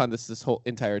touched upon this whole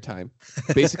entire time.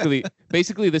 Basically,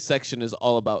 this section is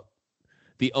all about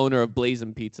the owner of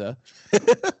Blazin' Pizza,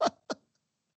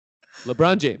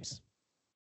 LeBron James.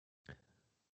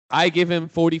 I give him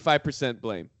 45%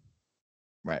 blame.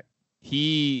 Right.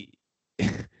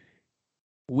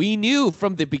 We knew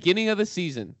from the beginning of the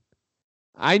season,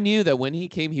 I knew that when he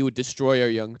came, he would destroy our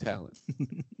young talent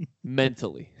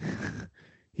mentally.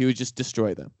 He would just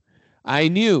destroy them. I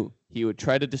knew he would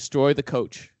try to destroy the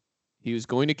coach. He was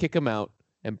going to kick him out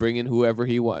and bring in whoever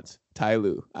he wants. Ty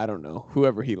Lue. I don't know.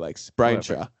 Whoever he likes. Brian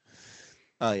Shaw.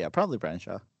 Oh, yeah, probably Brian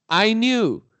Shaw. I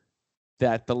knew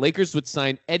that the Lakers would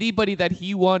sign anybody that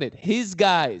he wanted. His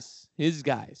guys.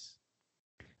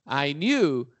 I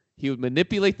knew he would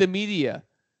manipulate the media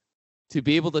to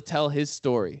be able to tell his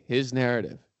story, his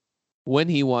narrative, when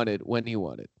he wanted.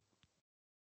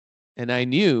 And I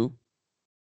knew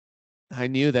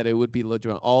that it would be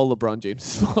all LeBron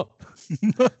James' fault.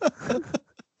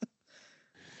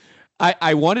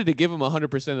 I wanted to give him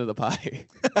 100% of the pie.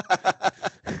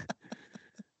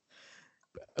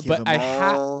 But I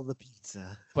had all the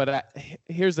pizza. But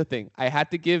here's the thing: I had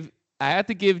to give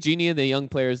Jeannie and the young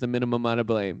players the minimum amount of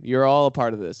blame. You're all a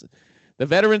part of this. The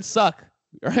veterans suck,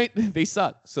 right? They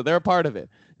suck, so they're a part of it.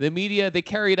 The media, they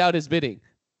carried out his bidding.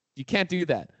 You can't do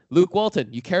that. Luke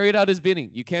Walton, you carried out his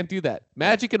bidding. You can't do that.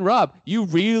 Magic and Rob, you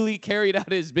really carried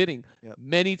out his bidding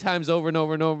many times over and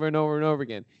over and over and over and over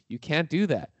again. You can't do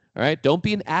that. All right? Don't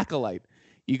be an acolyte.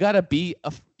 You gotta be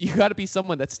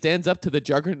someone that stands up to the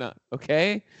juggernaut,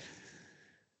 okay?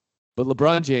 But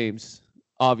LeBron James,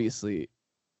 obviously,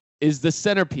 is the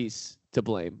centerpiece to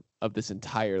blame of this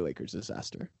entire Lakers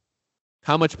disaster.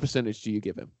 How much percentage do you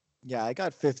give him? Yeah, I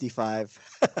got 55.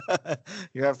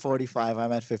 You're at 45.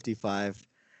 I'm at 55.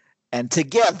 And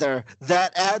together,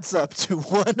 that adds up to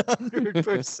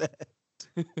 100%.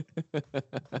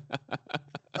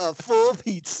 A full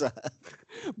pizza.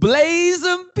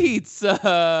 Blazin'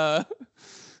 Pizza.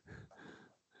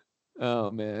 Oh,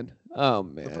 man.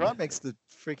 LeBron makes the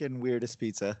freaking weirdest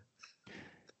pizza.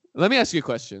 Let me ask you a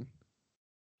question.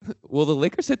 Will the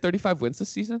Lakers hit 35 wins this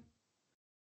season?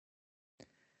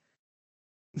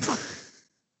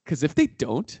 Because if they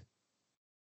don't,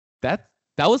 that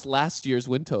was last year's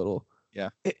win total. Yeah.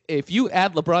 If you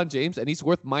add LeBron James and he's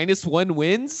worth -1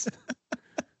 wins,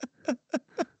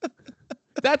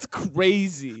 that's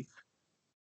crazy.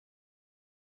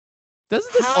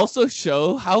 Doesn't this also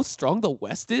show how strong the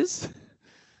West is?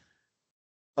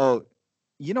 Oh,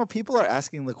 people are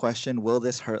asking the question, will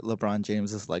this hurt LeBron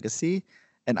James's legacy?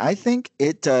 And I think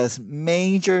it does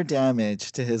major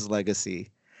damage to his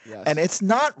legacy. Yes. And it's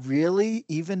not really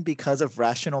even because of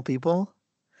rational people.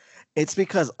 It's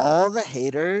because all the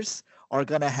haters are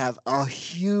going to have a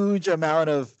huge amount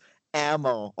of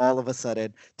ammo all of a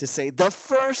sudden to say the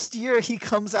first year he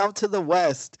comes out to the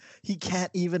West, he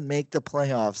can't even make the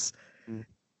playoffs. Mm.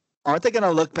 Aren't they going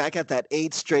to look back at that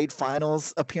 8 straight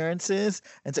finals appearances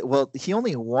and say, well, he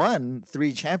only won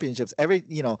 3 championships.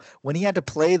 When he had to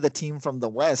play the team from the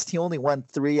West, he only won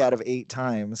 3 out of 8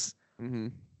 times. Mm-hmm.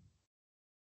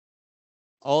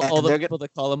 All the people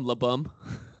that call him LeBum.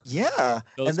 Yeah.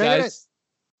 Those guys.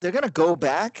 They're going to go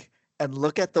back and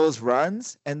look at those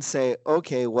runs and say,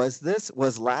 okay, was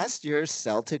last year's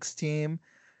Celtics team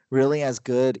really as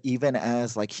good even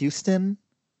as like Houston?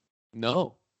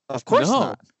 No. Of course No.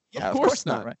 not. Yeah, of course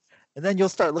not. Right. And then you'll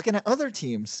start looking at other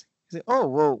teams. You say, oh,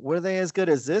 well, were they as good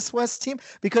as this West team?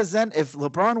 Because then if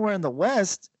LeBron were in the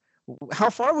West, how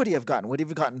far would he have gotten? Would he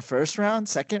have gotten first round,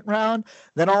 second round?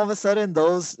 Then all of a sudden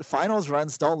those finals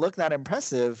runs don't look that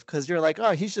impressive because you're like,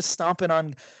 oh, he's just stomping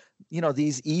on,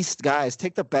 these East guys.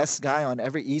 Take the best guy on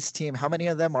every East team. How many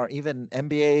of them are even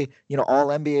NBA, all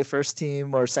NBA first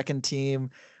team or second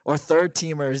team or third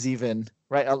teamers even,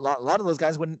 right? A lot of those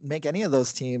guys wouldn't make any of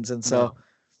those teams. And so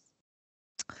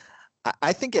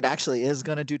I think it actually is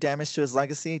going to do damage to his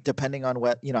legacy depending on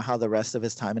what, how the rest of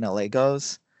his time in LA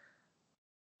goes.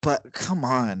 But come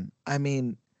on. I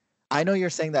mean, I know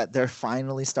you're saying that they're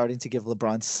finally starting to give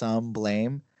LeBron some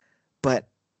blame, but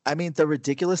I mean, the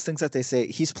ridiculous things that they say,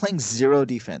 he's playing zero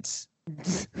defense.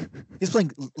 He's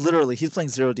playing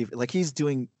zero defense. Like he's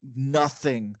doing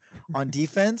nothing on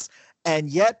defense. And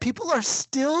yet people are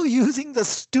still using the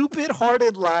stupid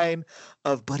Harden line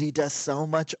of, but he does so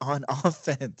much on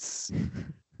offense.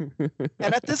 And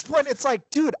at this point, it's like,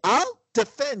 dude, I'll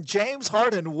defend James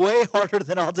Harden way harder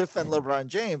than I'll defend LeBron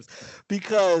James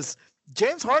because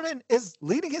James Harden is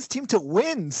leading his team to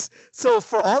wins. So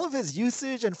for all of his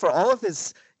usage and for all of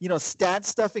his, stat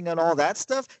stuffing and all that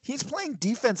stuff, he's playing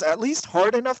defense at least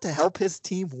hard enough to help his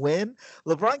team win.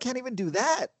 LeBron can't even do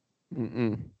that.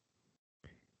 Mm-mm.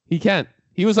 He can't.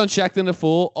 He was on Shaqtin' a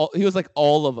Fool. He was like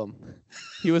all of them.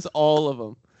 He was all of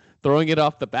them. Throwing it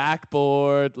off the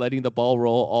backboard, letting the ball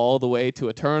roll all the way to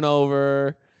a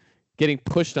turnover, getting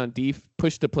pushed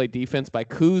to play defense by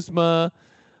Kuzma.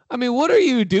 I mean, what are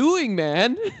you doing,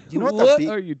 man? You know what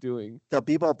are you doing? The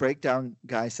B-ball breakdown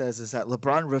guy says is that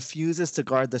LeBron refuses to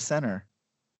guard the center.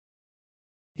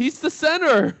 He's the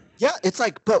center. Yeah, it's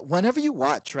like, but whenever you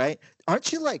watch, right,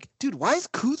 aren't you like, dude, why is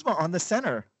Kuzma on the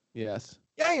center? Yes.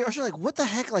 Yeah, you're actually like, what the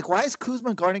heck? Like, why is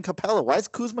Kuzma guarding Capella? Why is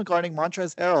Kuzma guarding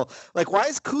Montrezl Harrell? Like, why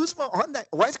is Kuzma on that?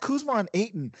 Why is Kuzma on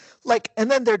Ayton? Like,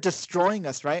 and then they're destroying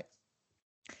us, right?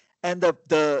 And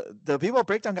the B-ball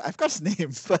breakdown guy, I forgot his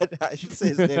name, but I should say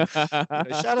his name.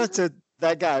 Shout out to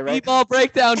that guy, right? B-ball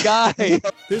breakdown guy.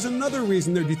 There's another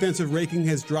reason their defensive ranking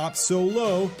has dropped so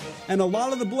low, and a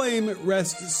lot of the blame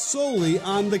rests solely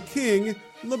on the king,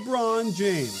 LeBron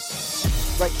James.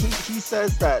 Like he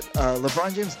says that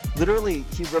LeBron James literally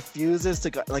he refuses to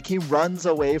go, like he runs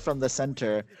away from the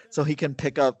center so he can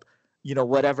pick up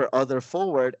whatever other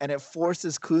forward, and it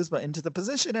forces Kuzma into the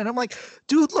position. And I'm like,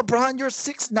 dude, LeBron, you're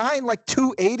 6'9", like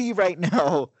 280 right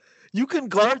now. You can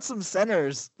guard some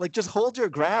centers. Like, just hold your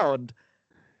ground.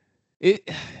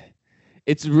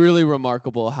 It's really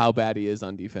remarkable how bad he is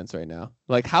on defense right now.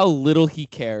 Like how little he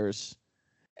cares.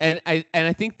 And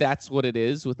I think that's what it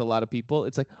is with a lot of people.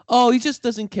 It's like, oh, he just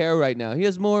doesn't care right now. He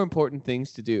has more important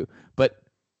things to do. But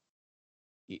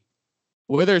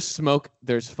where there's smoke,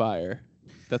 there's fire.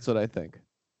 That's what I think.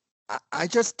 I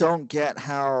just don't get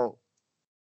how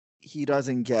he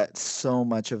doesn't get so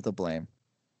much of the blame.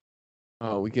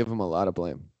 Oh, we give him a lot of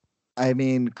blame. I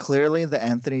mean, clearly the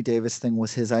Anthony Davis thing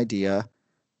was his idea.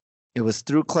 It was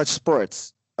through Clutch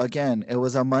Sports. Again, it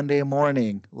was a Monday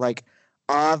morning. Like,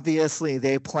 obviously,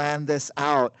 they planned this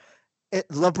out.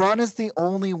 LeBron is the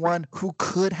only one who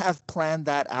could have planned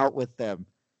that out with them.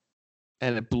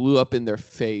 And it blew up in their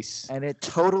face. And it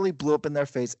totally blew up in their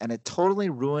face. And it totally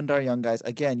ruined our young guys.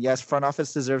 Again, yes, front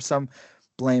office deserves some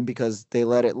blame because they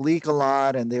let it leak a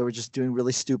lot and they were just doing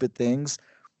really stupid things.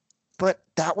 But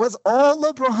that was all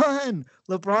LeBron.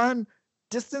 LeBron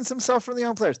distanced himself from the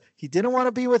young players. He didn't want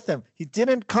to be with them. He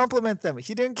didn't compliment them.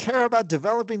 He didn't care about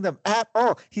developing them at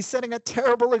all. He's setting a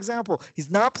terrible example.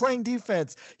 He's not playing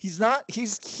defense. He's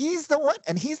the one,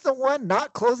 and he's the one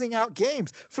not closing out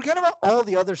games. Forget about all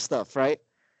the other stuff, right?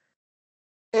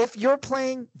 If you're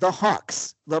playing the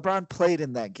Hawks, LeBron played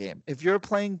in that game. If you're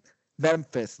playing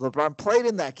Memphis, LeBron played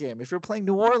in that game. If you're playing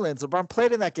New Orleans, LeBron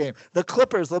played in that game. The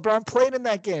Clippers, LeBron played in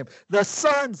that game. The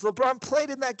Suns, LeBron played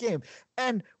in that game.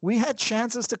 And we had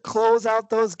chances to close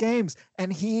out those games,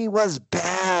 and he was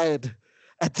bad.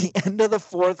 At the end of the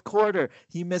fourth quarter,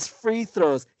 he missed free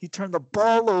throws. He turned the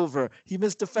ball over. He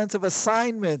missed defensive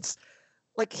assignments.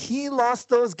 Like, he lost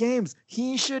those games.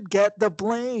 He should get the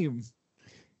blame.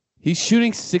 He's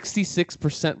shooting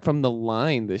 66% from the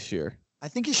line this year. I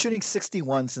think he's shooting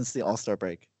 61 since the All-Star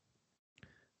break.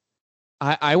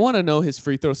 I want to know his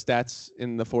free throw stats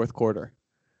in the fourth quarter.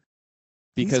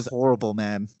 Because He's horrible,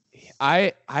 man.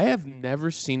 I have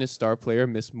never seen a star player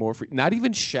miss more free, not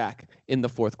even Shaq, in the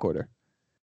fourth quarter.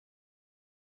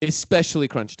 Especially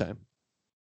crunch time.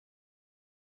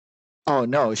 Oh,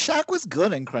 no. Shaq was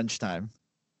good in crunch time.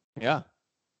 Yeah.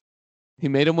 He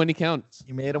made them when he counts.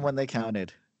 He made them when they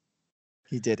counted.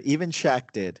 He did. Even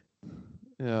Shaq did.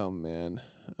 Oh, man.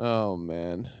 Oh,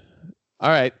 man. All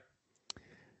right.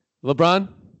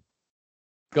 LeBron,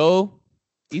 go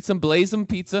eat some Blazem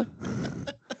pizza.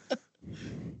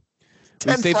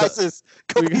 10 slices.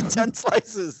 Go eat 10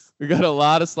 slices. We got a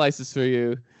lot of slices for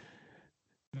you.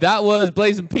 That was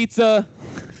Blazem Pizza.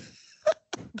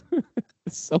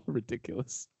 It's so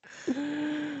ridiculous.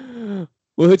 We'll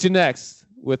hit you next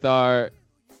with our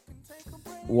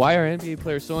Why Are NBA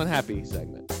Players So Unhappy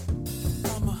segment.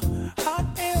 I'm a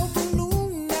hot air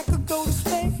balloon that could go to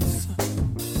space.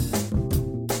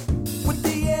 With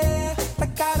the air,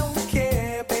 like I don't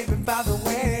care, baby, by the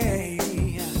way.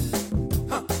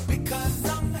 Because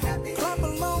I'm happy. Clap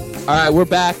along. All right, we're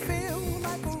back.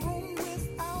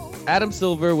 Adam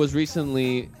Silver was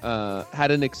recently had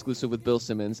an exclusive with Bill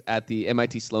Simmons at the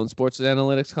MIT Sloan Sports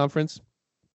Analytics Conference.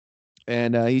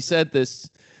 And he said this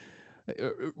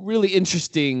really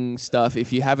interesting stuff.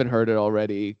 If you haven't heard it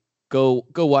already, go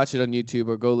watch it on YouTube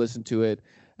or go listen to it.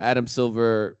 Adam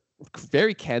Silver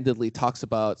very candidly talks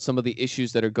about some of the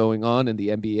issues that are going on in the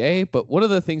NBA. But one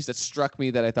of the things that struck me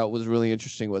that I thought was really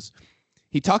interesting was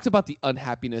he talked about the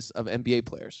unhappiness of NBA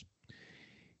players.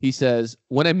 He says,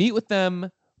 when I meet with them,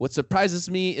 what surprises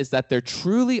me is that they're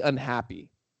truly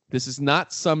unhappy. This is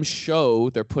not some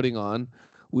show they're putting on.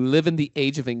 We live in the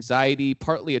age of anxiety,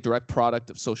 partly a direct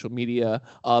product of social media.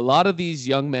 A lot of these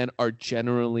young men are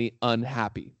generally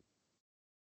unhappy.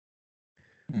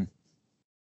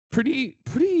 Pretty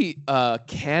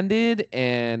candid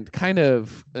and kind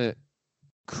of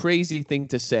crazy thing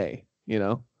to say, you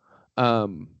know. I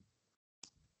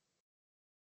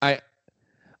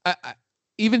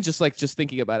even just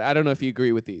thinking about it, I don't know if you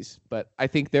agree with these, but I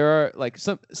think there are like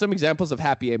some examples of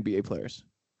happy NBA players.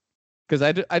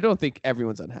 Because I don't think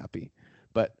everyone's unhappy,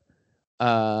 but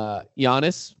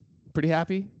Giannis, pretty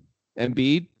happy.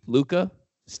 Embiid, Luka,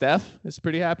 Steph is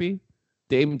pretty happy.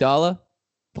 Dame Dalla,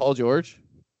 Paul George.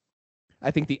 I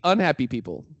think the unhappy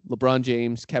people, LeBron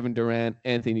James, Kevin Durant,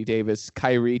 Anthony Davis,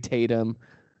 Kyrie, Tatum,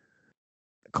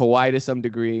 Kawhi to some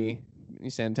degree,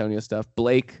 San Antonio stuff,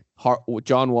 Blake,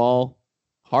 John Wall,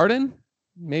 Harden,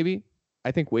 maybe.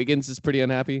 I think Wiggins is pretty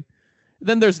unhappy.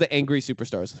 Then there's the angry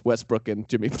superstars, Westbrook and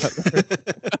Jimmy Butler.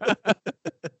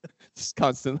 Just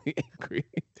constantly angry.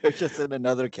 They're just in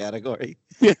another category.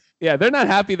 Yeah, they're not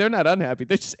happy. They're not unhappy.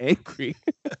 They're just angry.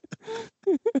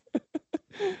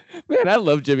 Man, I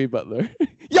love Jimmy Butler.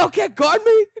 Y'all can't guard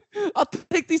me. I'll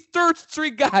take these third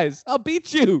string guys. I'll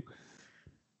beat you.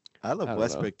 I love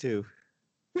Westbrook too.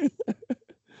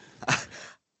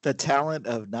 The talent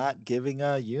of not giving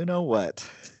a you know what.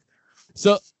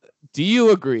 So, do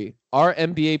you agree? Are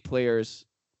NBA players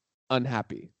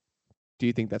unhappy? Do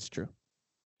you think that's true?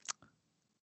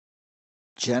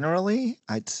 Generally,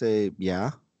 I'd say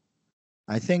yeah.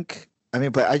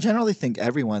 But I generally think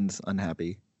everyone's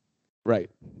unhappy. Right.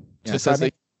 Yeah, Just so as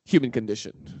a human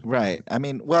condition. Right. I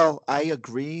mean, well, I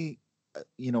agree.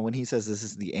 When he says this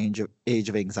is the age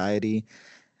of anxiety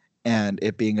and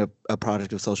it being a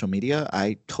product of social media,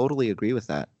 I totally agree with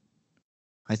that.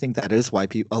 I think that is why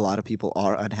a lot of people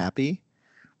are unhappy.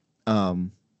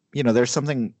 There's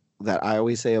something that I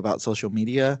always say about social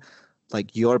media,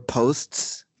 like your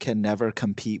posts can never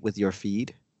compete with your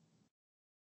feed.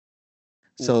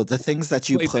 So the things that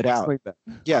you put out,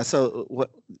 so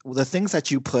the things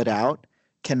that you put out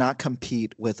cannot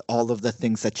compete with all of the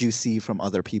things that you see from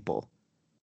other people.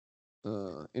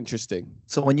 Interesting.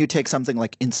 So when you take something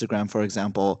like Instagram, for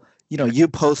example, you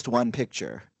post one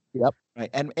picture. Yep. Right.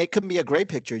 And it can be a great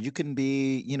picture. You can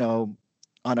be,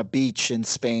 on a beach in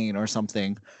Spain or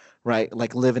something, right?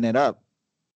 Like living it up.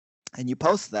 And you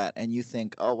post that and you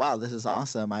think, oh, wow, this is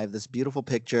awesome. I have this beautiful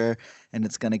picture and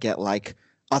it's going to get like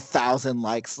 1,000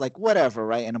 likes, like whatever,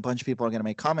 right? And a bunch of people are going to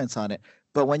make comments on it.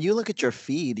 But when you look at your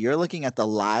feed, you're looking at the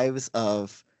lives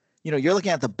of, you're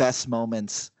looking at the best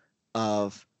moments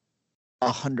of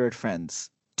 100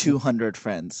 friends, 200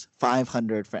 friends,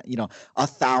 500 friends,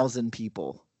 1,000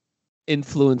 people.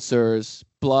 Influencers,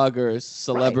 bloggers,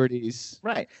 celebrities.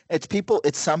 Right. It's people,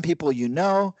 it's some people you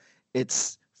know,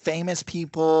 it's famous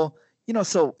people, you know,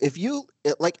 so if you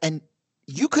and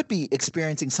you could be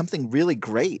experiencing something really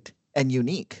great and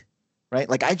unique, right?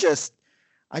 Like I just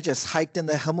hiked in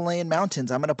the Himalayan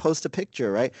mountains. I'm going to post a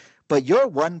picture, right? But your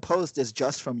one post is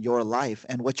just from your life,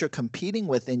 and what you're competing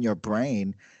with in your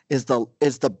brain is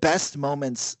the best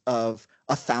moments of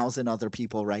 1,000 other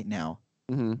people right now.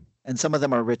 Mm-hmm. And some of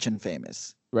them are rich and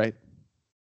famous. Right.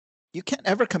 You can't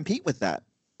ever compete with that.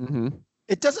 Mm-hmm.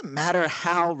 It doesn't matter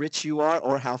how rich you are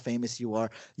or how famous you are.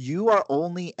 You are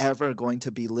only ever going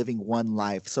to be living one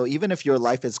life. So even if your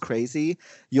life is crazy,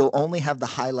 you'll only have the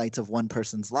highlights of one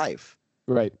person's life.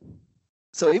 Right.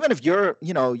 So even if you're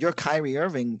Kyrie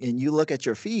Irving and you look at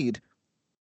your feed,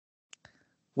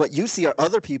 what you see are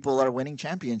other people are winning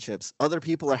championships. Other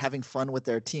people are having fun with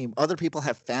their team. Other people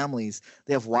have families.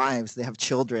 They have wives. They have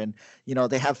children. You know,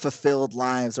 they have fulfilled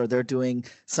lives, or they're doing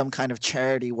some kind of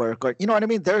charity work, or, you know what I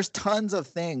mean? There's tons of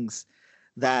things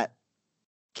that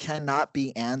cannot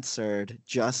be answered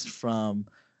just from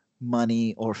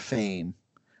money or fame,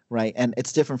 right? And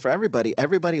it's different for everybody.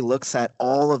 Everybody looks at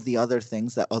all of the other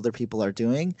things that other people are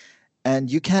doing, and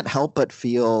you can't help but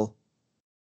feel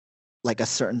like a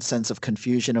certain sense of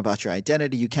confusion about your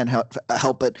identity. You can't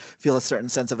help but feel a certain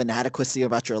sense of inadequacy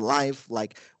about your life.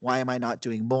 Like, why am I not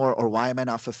doing more? Or why am I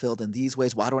not fulfilled in these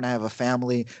ways? Why don't I have a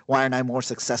family? Why aren't I more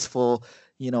successful?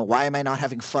 You know, why am I not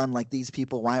having fun like these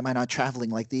people? Why am I not traveling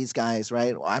like these guys,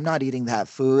 right? I'm not eating that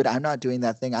food. I'm not doing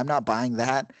that thing. I'm not buying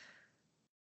that.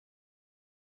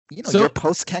 You know, So- your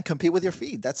posts can't compete with your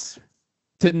feed. That's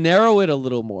To narrow it a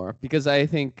little more, because I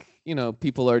think, you know,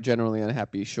 people are generally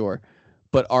unhappy, sure.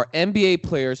 But are NBA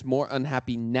players more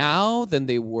unhappy now than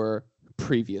they were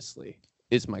previously,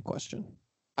 is my question.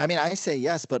 I mean, I say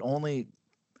yes, but only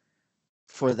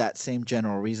for that same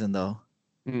general reason, though.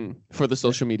 For the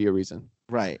social media reason.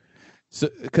 Right. So,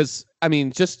 because I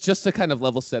mean, just to kind of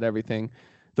level set everything,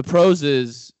 the pros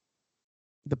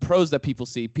that people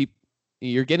see,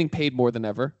 you're getting paid more than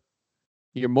ever,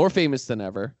 you're more famous than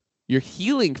ever, you're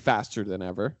healing faster than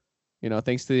ever, you know,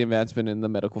 thanks to the advancement in the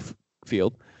medical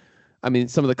field. I mean,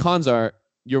 some of the cons are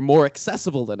you're more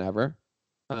accessible than ever.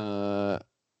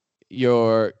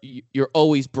 You're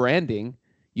always branding.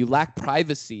 You lack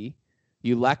privacy.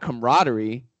 You lack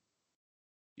camaraderie.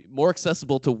 More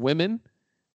accessible to women.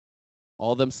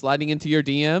 All them sliding into your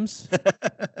DMs.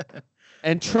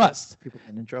 And trust. People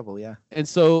getting in trouble, yeah. And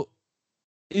so,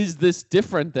 is this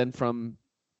different than from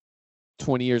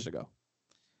 20 years ago?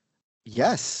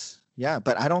 Yes. Yeah,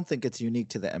 but I don't think it's unique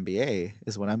to the NBA,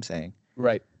 is what I'm saying.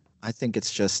 Right. I think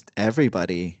it's just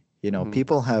everybody. You know, Mhm.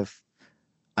 people have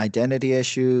identity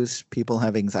issues, people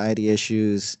have anxiety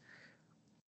issues,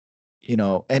 you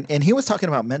know, and he was talking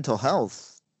about mental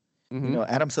health. Mhm. You know,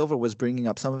 Adam Silver was bringing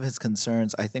up some of his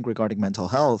concerns, I think, regarding mental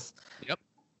health. Yep.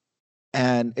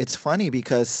 And it's funny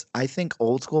because I think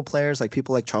old school players, like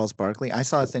people like Charles Barkley, I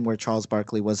saw a thing where Charles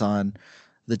Barkley was on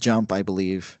The Jump, I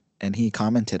believe, and he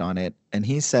commented on it. And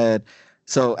he said,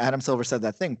 so Adam Silver said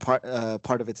that thing, part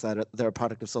of it's that they're a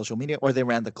product of social media, or they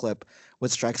ran the clip.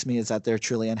 What strikes me is that they're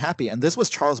truly unhappy. And this was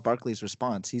Charles Barkley's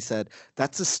response. He said,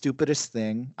 that's the stupidest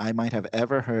thing I might have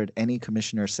ever heard any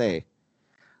commissioner say.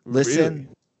 Listen, Really?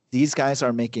 these guys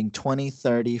are making 20,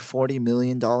 30, 40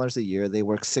 million dollars a year. They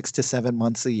work 6 to 7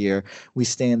 months a year. We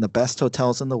stay in the best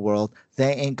hotels in the world.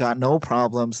 They ain't got no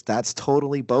problems. That's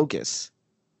totally bogus.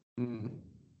 Mm.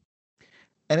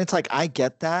 And it's like, I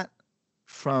get that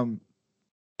from,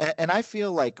 and I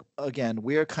feel like, again,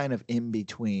 we're kind of in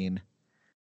between,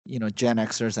 you know, Gen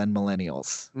Xers and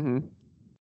millennials. Mhm.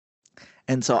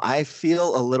 And so I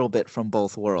feel a little bit from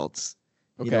both worlds.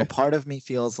 You know, Okay. part of me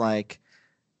feels like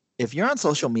if you're on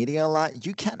social media a lot,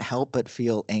 you can't help but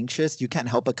feel anxious. You can't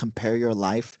help but compare your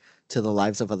life to the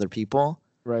lives of other people.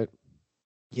 Right.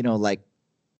 You know, like,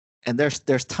 and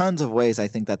there's tons of ways I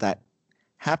think that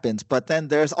happens. But then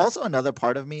there's also another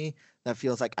part of me that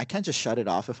feels like I can't just shut it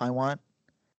off if I want.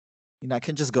 You know, I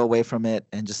can just go away from it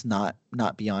and just not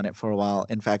be on it for a while.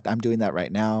 In fact, I'm doing that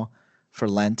right now for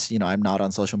Lent. You know, I'm not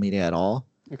on social media at all.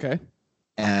 Okay.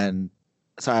 And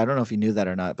sorry, I don't know if you knew that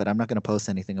or not, but I'm not going to post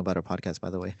anything about our podcast,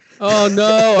 by the way. Oh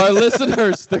no, our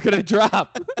listeners, they're gonna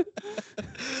drop.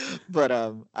 But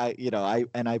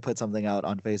I put something out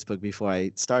on Facebook before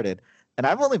I started, and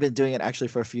I've only been doing it actually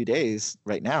for a few days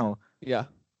right now, Yeah.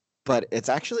 but it's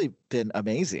actually been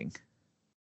amazing.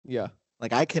 Yeah.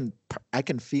 Like I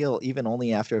can feel even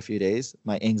only after a few days,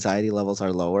 my anxiety levels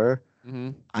are lower.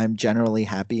 Mm-hmm. I'm generally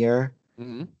happier.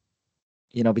 Mm-hmm.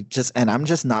 You know, and I'm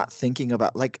just not thinking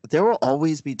about, like, there will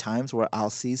always be times where I'll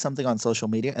see something on social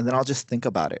media and then I'll just think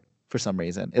about it for some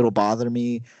reason. It'll bother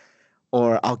me,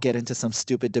 or I'll get into some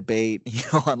stupid debate,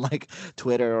 on like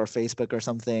Twitter or Facebook or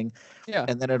something, Yeah.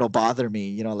 and then it'll bother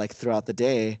me, like throughout the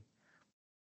day.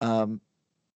 And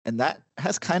that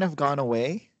has kind of gone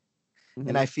away.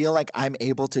 And I feel like I'm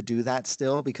able to do that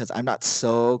still because I'm not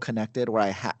so connected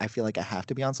where I feel like I have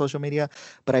to be on social media.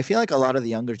 But I feel like a lot of the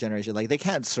younger generation, like they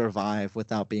can't survive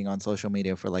without being on social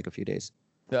media for like a few days.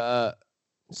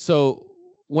 So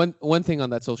one thing on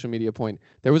that social media point,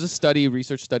 there was a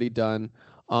research study done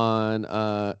on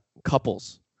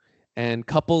couples, and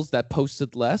couples that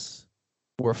posted less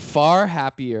were far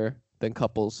happier than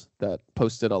couples that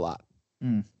posted a lot.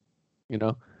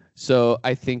 So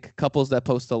I think couples that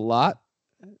post a lot,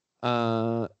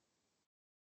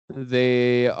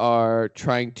 they are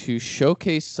trying to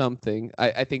showcase something.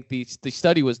 I think the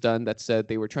study was done that said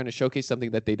they were trying to showcase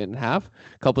something that they didn't have.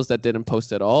 Couples that didn't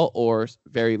post at all or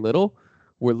very little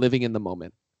were living in the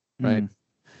moment, right?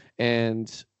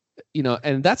 And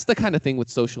and that's the kind of thing with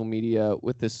social media,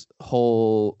 with this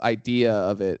whole idea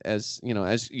of it, as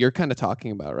you're kind of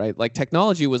talking about, right? Like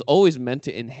technology was always meant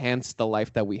to enhance the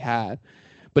life that we had,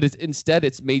 but instead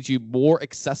it's made you more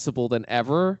accessible than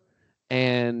ever.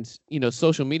 And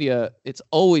social media, it's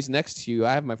always next to you.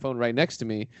 I have my phone right next to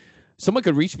me. Someone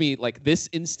could reach me like this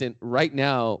instant right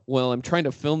now while I'm trying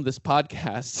to film this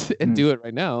podcast and do it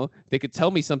right now. They could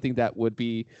tell me something that would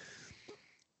be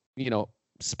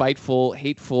spiteful,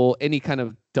 hateful, any kind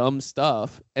of dumb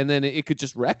stuff, and then it could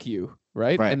just wreck you,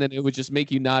 right? And then it would just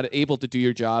make you not able to do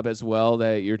your job as well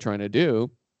that you're trying to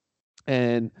do.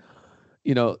 And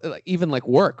even like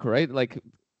work, right? Like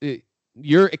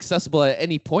you're accessible at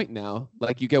any point now.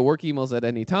 Like you get work emails at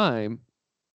any time.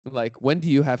 Like when do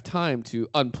you have time to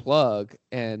unplug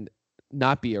and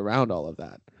not be around all of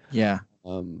that?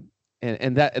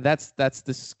 And that's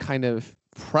this kind of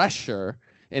pressure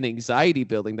and anxiety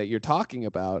building that you're talking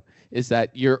about, is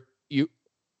that you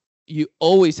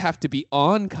always have to be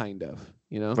on, kind of,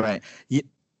 Right.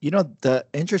 The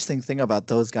interesting thing about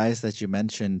those guys that you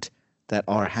mentioned that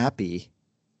are happy,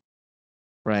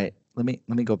 right? Let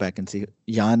me go back and see.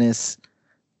 Giannis.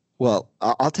 Well,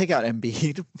 I'll take out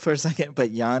Embiid for a second,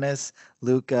 but Giannis,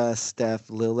 Luka, Steph,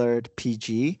 Lillard,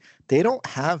 PG, they don't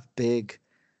have big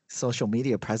social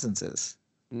media presences.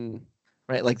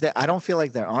 Right, like I don't feel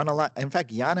like they're on a lot. In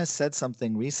fact, Giannis said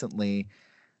something recently.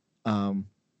 I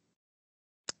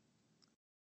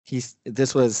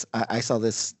saw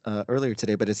this earlier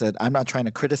today, but it said, "I'm not trying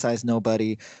to criticize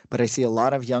nobody, but I see a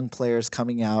lot of young players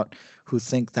coming out who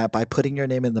think that by putting your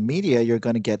name in the media, you're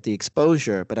going to get the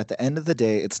exposure. But at the end of the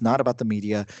day, it's not about the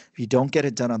media. If you don't get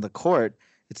it done on the court,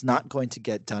 it's not going to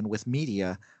get done with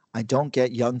media. I don't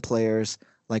get young players."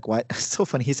 Like, why? It's so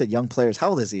funny. He said young players.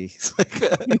 How old is he? He's like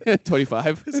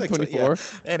 25, like 24. Yeah.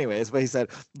 Anyways, but he said,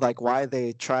 like, why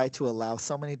they try to allow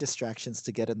so many distractions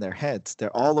to get in their heads.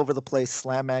 They're all over the place.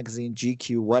 Slam Magazine,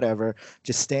 GQ, whatever.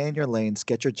 Just stay in your lanes,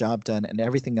 get your job done, and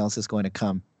everything else is going to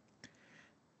come.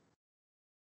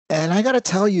 And I got to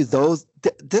tell you,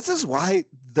 this is why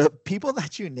the people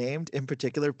that you named in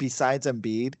particular, besides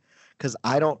Embiid, because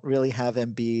I don't really have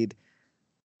Embiid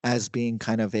as being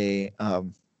kind of a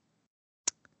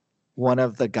one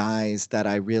of the guys that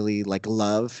I really like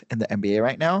love in the NBA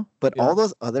right now. But all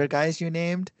those other guys you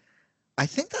named, I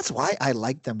think that's why I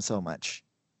like them so much.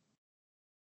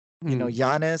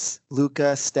 Giannis,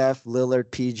 Luka, Steph,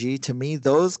 Lillard, PG, to me,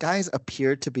 those guys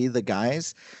appear to be the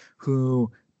guys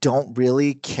who don't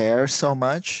really care so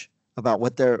much about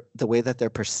the way that they're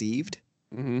perceived.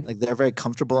 Like they're very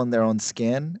comfortable in their own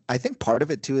skin. I think part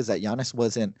of it too is that Giannis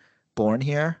wasn't born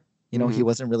here. He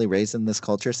wasn't really raised in this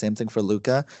culture. Same thing for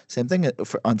Luka. Same thing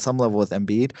on some level with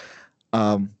Embiid.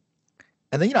 And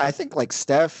then, I think like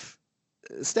Steph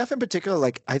in particular,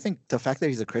 like I think the fact that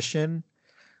he's a Christian,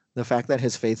 the fact that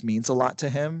his faith means a lot to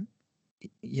him,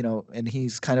 and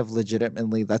he's kind of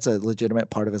that's a legitimate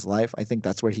part of his life. I think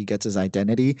that's where he gets his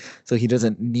identity. So he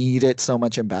doesn't need it so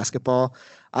much in basketball.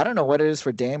 I don't know what it is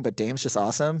for Dame, but Dame's just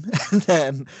awesome. And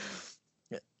then,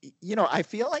 I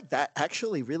feel like that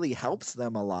actually really helps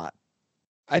them a lot.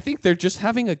 I think they're just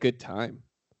having a good time.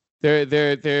 They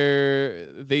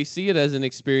see it as an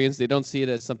experience. They don't see it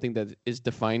as something that is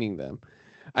defining them.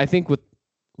 I think with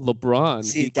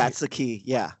LeBron, that's the key.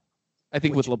 Yeah. I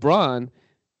think with LeBron,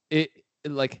 it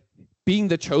like being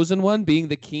the chosen one, being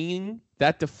the king,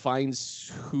 that defines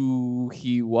who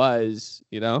he was,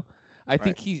 I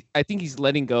think he's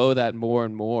letting go of that more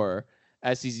and more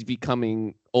as he's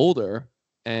becoming older,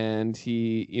 and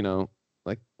he,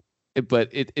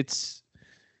 it's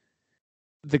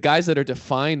the guys that are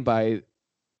defined by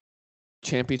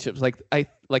championships. Like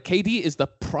KD is the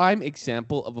prime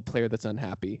example of a player that's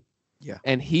unhappy. Yeah.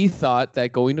 And he thought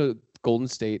that going to Golden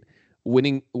State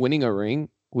winning a ring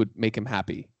would make him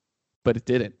happy, but it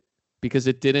didn't, because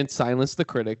it didn't silence the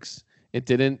critics. It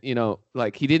didn't,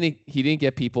 like he didn't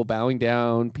get people bowing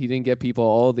down. He didn't get people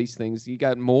all these things. He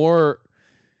got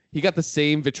the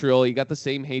same vitriol. He got the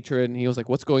same hatred, and he was like,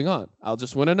 "What's going on? I'll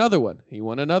just win another one." He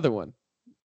won another one.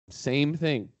 Same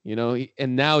thing,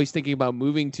 and now he's thinking about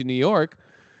moving to New York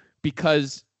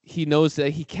because he knows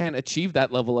that he can't achieve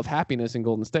that level of happiness in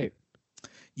Golden State.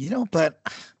 But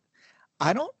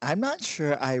I'm not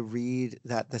sure I read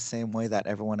that the same way that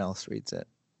everyone else reads it.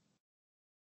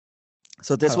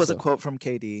 So this was a quote from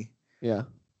KD. Yeah.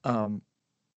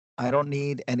 I don't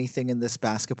need anything in this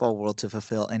basketball world to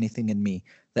fulfill anything in me.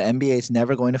 The NBA is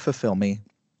never going to fulfill me.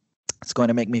 It's going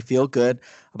to make me feel good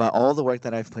about all the work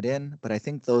that I've put in, but I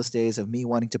think those days of me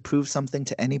wanting to prove something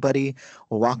to anybody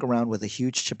or walk around with a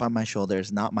huge chip on my shoulder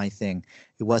is not my thing.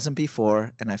 It wasn't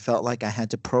before, and I felt like I had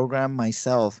to program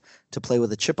myself to play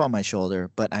with a chip on my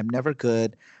shoulder, but I'm never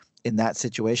good in that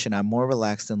situation. I'm more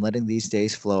relaxed and letting these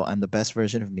days flow. I'm the best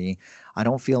version of me. I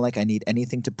don't feel like I need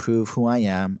anything to prove who I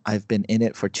am. I've been in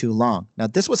it for too long. Now,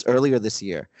 this was earlier this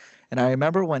year, and I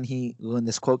remember when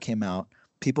this quote came out,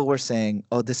 people were saying,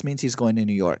 "Oh, this means he's going to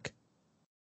New York."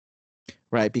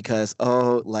 Right? Because,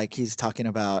 like he's talking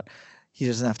about he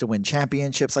doesn't have to win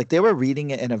championships. Like they were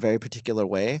reading it in a very particular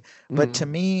way. But to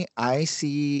me, I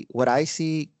see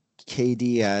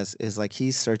KD as is like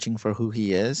he's searching for who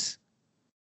he is,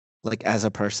 like as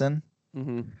a person.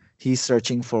 Mm-hmm. He's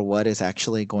searching for what is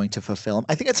actually going to fulfill him.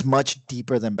 I think it's much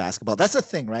deeper than basketball. That's the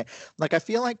thing, right? Like I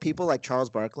feel like people like Charles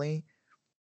Barkley,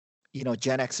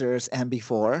 Gen Xers and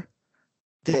before,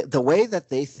 the way that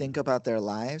they think about their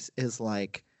lives is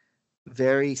like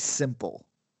very simple.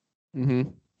 Mm-hmm.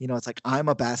 It's like, I'm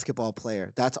a basketball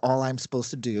player. That's all I'm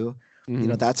supposed to do.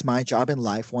 Mm-hmm. That's my job in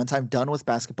life. Once I'm done with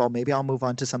basketball, maybe I'll move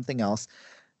on to something else.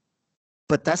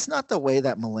 But that's not the way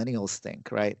that millennials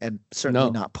think, right? And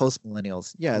certainly not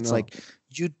post-millennials. Yeah, it's like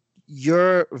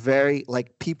you're very,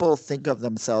 like, people think of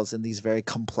themselves in these very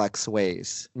complex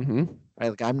ways. Mm-hmm. Right?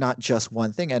 Like, I'm not just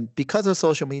one thing. And because of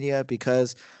social media,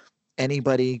 because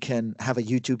anybody can have a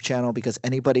YouTube channel, because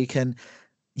anybody can,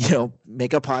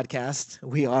 make a podcast.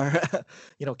 We are,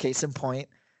 case in point.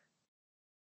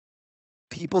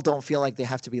 People don't feel like they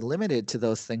have to be limited to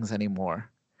those things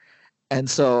anymore. And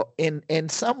so in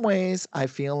some ways, I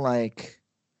feel like,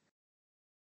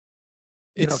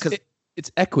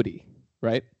 it's equity,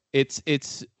 right?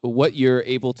 It's what you're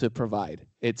able to provide.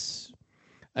 It's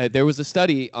there was a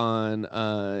study on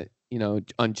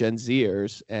on Gen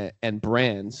Zers and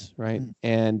brands, right?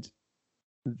 And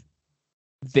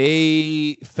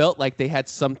they felt like they had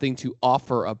something to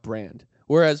offer a brand,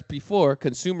 whereas before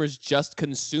consumers just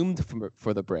consumed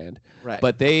for the brand, right?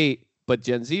 But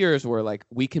Gen Zers were like,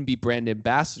 we can be brand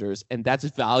ambassadors, and that's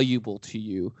valuable to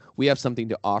you. We have something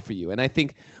to offer you. And I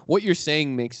think what you're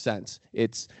saying makes sense.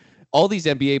 It's all these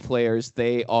NBA players,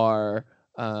 they are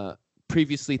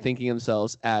previously thinking of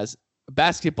themselves as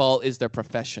basketball is their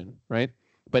profession, right?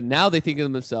 But now they think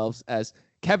of themselves as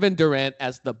Kevin Durant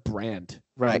as the brand,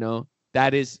 right?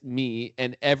 That is me,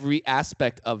 and every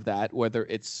aspect of that, whether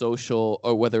it's social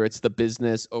or whether it's the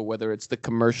business or whether it's the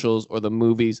commercials or the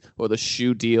movies or the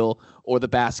shoe deal or the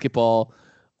basketball,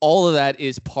 all of that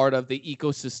is part of the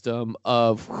ecosystem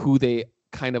of who they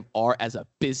kind of are as a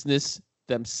business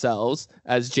themselves.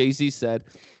 As Jay-Z said,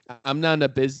 I'm not a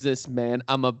businessman,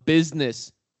 I'm a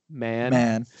business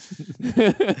man.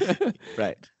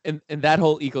 Right. And that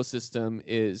whole ecosystem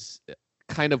is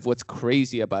kind of what's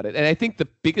crazy about it. And I think the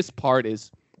biggest part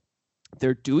is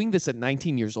they're doing this at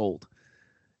 19 years old.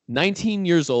 19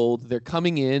 years old, they're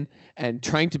coming in and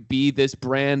trying to be this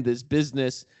brand, this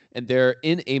business, and they're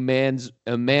in a man's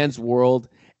world,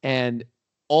 and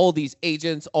all these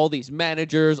agents, all these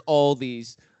managers, all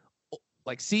these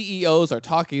like CEOs are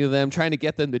talking to them, trying to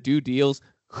get them to do deals.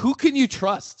 Who can you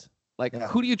trust?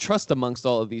 Who do you trust amongst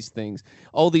all of these things?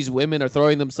 All these women are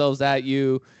throwing themselves at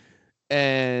you,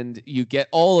 and you get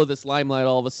all of this limelight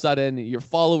all of a sudden. Your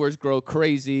followers grow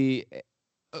crazy.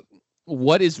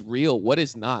 What is real? What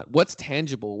is not? What's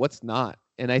tangible? What's not?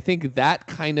 And I think that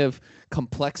kind of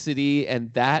complexity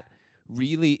and that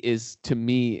really is, to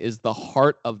me, is the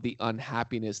heart of the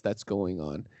unhappiness that's going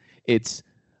on.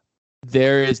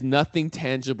 There is nothing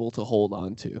tangible to hold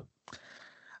on to.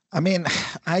 I mean,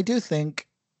 I do think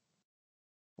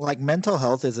like mental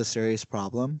health is a serious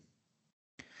problem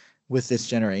with this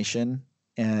generation,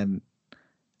 and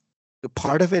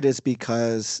part of it is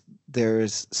because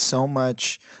there's so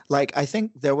much, like, I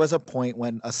think there was a point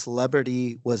when a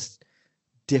celebrity was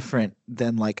different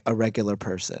than like a regular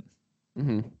person.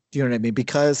 Mm-hmm. Do you know what I mean?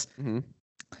 Because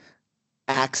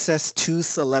access to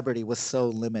celebrity was so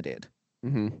limited.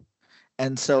 Mm-hmm.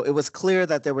 And so it was clear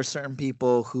that there were certain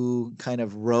people who kind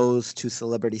of rose to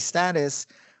celebrity status.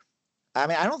 I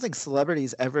mean, I don't think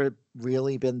celebrity's ever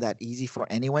really been that easy for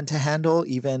anyone to handle,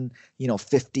 even,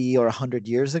 50 or 100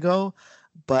 years ago.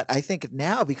 But I think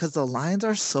now, because the lines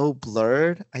are so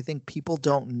blurred, I think people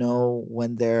don't know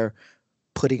when they're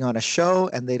putting on a show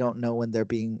and they don't know when they're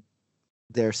being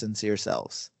their sincere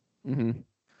selves. Mm-hmm.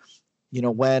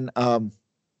 When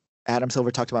Adam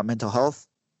Silver talked about mental health.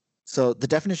 So the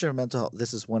definition of mental health,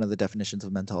 this is one of the definitions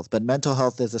of mental health, but mental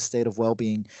health is a state of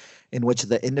well-being in which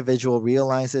the individual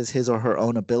realizes his or her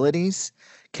own abilities,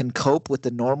 can cope with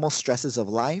the normal stresses of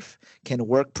life, can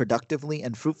work productively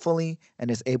and fruitfully,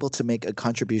 and is able to make a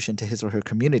contribution to his or her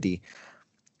community.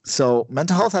 So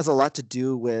mental health has a lot to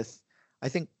do with, I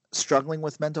think struggling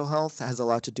with mental health has a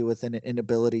lot to do with an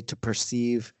inability to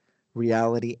perceive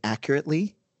reality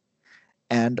accurately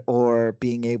and or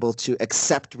being able to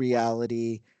accept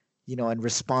reality, and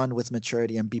respond with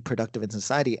maturity and be productive in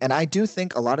society. And I do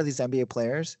think a lot of these NBA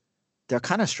players, they're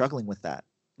kind of struggling with that.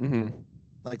 Mm-hmm.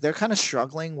 Like they're kind of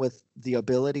struggling with the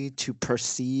ability to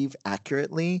perceive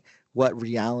accurately what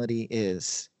reality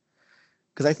is.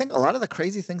 Because I think a lot of the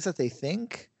crazy things that they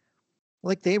think,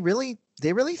 like they really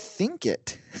think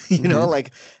it,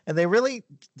 and they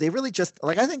really just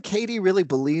like, I think KD really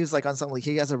believes like on something, like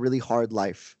he has a really hard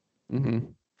life,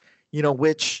 Mm-hmm.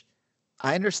 Which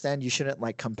I understand you shouldn't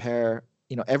like compare,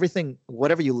 everything,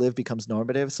 whatever you live becomes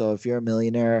normative. So if you're a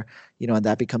millionaire, and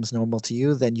that becomes normal to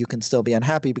you, then you can still be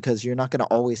unhappy because you're not going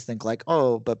to always think like,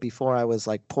 oh, but before I was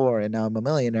like poor and now I'm a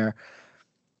millionaire.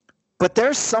 But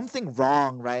there's something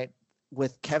wrong, right,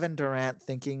 with Kevin Durant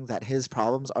thinking that his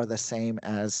problems are the same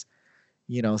as,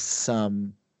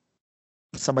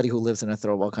 somebody who lives in a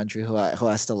third world country who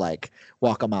has to like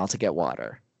walk a mile to get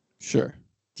water. Sure.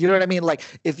 Do you know what I mean? Like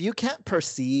if you can't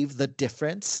perceive the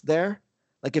difference there,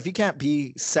 like if you can't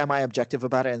be semi-objective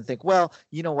about it and think, well,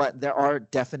 you know what, there are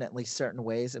definitely certain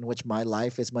ways in which my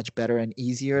life is much better and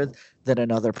easier than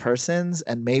another person's,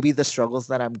 and maybe the struggles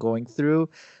that I'm going through,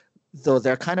 though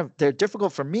they're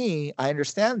difficult for me, I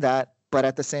understand that, but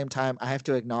at the same time I have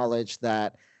to acknowledge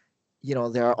that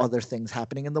there are other things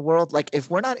happening in the world. Like if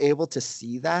we're not able to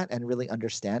see that and really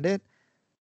understand it,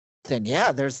 then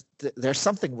yeah, there's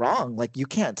something wrong. Like you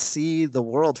can't see the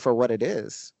world for what it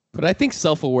is. But I think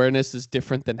self-awareness is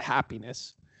different than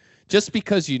happiness. Just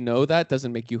because you know that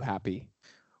doesn't make you happy.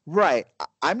 Right.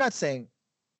 I'm not saying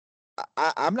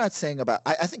about,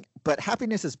 I think, but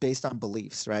happiness is based on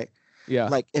beliefs, right? Yeah.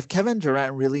 Like if Kevin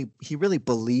Durant really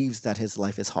believes that his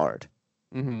life is hard,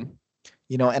 Mm-hmm.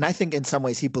 And I think in some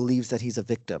ways he believes that he's a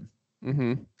victim,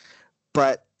 Mm-hmm.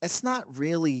 but it's not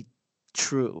really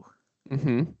true.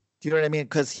 Mm-hmm. Do you know what I mean?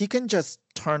 Because he can just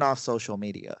turn off social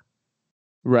media.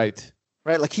 Right.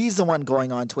 Right. Like he's the one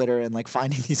going on Twitter and like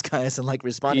finding these guys and like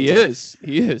responding. He is.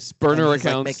 Burner and he's,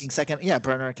 accounts. Like, making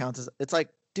burner accounts. It's like,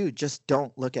 dude, just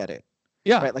don't look at it.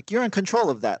 Yeah. Right. Like you're in control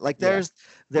of that. Like there's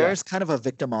kind of a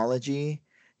victimology,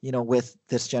 with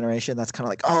this generation that's kind of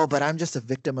like, oh, but I'm just a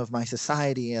victim of my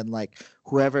society and like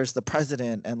whoever's the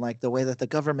president and like the way that the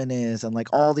government is and like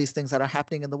all these things that are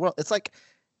happening in the world. It's like,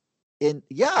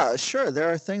 sure,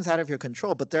 there are things out of your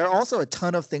control, but there are also a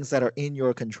ton of things that are in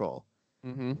your control.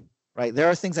 Mm-hmm. Right. There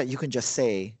are things that you can just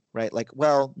say, right? Like,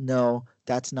 well, no,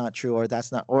 that's not true, or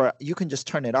that's not, or you can just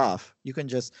turn it off. You can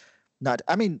just not,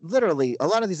 I mean, literally a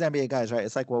lot of these NBA guys, right?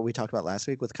 It's like what we talked about last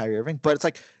week with Kyrie Irving, but it's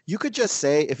like, you could just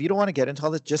say, if you don't want to get into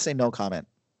all this, just say no comment.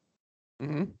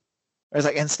 Mm-hmm. Or it's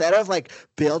like, instead of like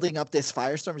building up this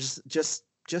firestorm,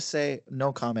 just say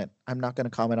no comment. I'm not going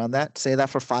to comment on that. Say that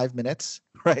for 5 minutes,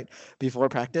 right? Before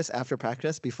practice, after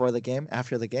practice, before the game,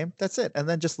 after the game. That's it. And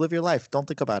then just live your life. Don't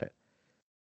think about it.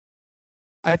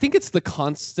 I think it's the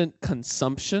constant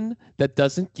consumption that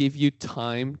doesn't give you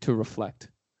time to reflect.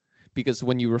 Because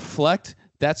when you reflect,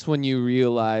 that's when you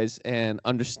realize and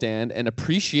understand and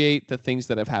appreciate the things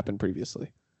that have happened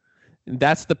previously. And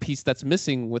that's the piece that's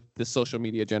missing with the social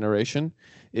media generation,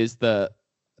 is the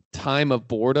time of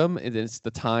boredom, and it's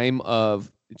the time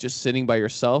of just sitting by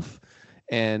yourself.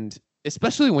 And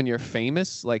especially when you're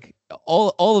famous, like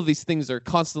all of these things are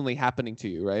constantly happening to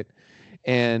you, right?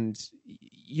 And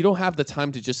you don't have the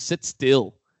time to just sit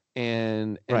still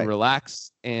and Right.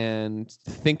 relax and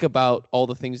think about all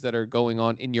the things that are going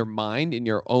on in your mind, in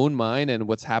your own mind, and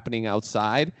what's happening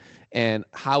outside and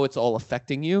how it's all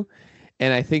affecting you.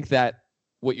 And I think that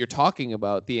what you're talking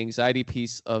about, the anxiety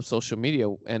piece of social media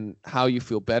and how you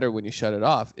feel better when you shut it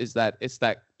off, is that it's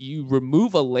that you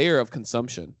remove a layer of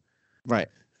consumption. Right.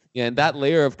 And that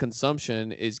layer of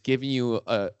consumption is giving you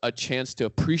a chance to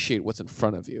appreciate what's in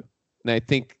front of you. And I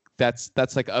think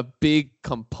that's like a big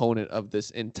component of this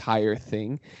entire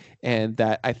thing, and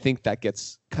that I think that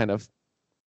gets kind of,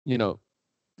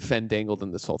 fandangled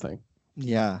in this whole thing.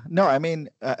 Yeah. No, I mean,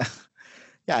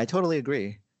 yeah, I totally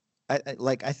agree. I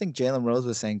think Jalen Rose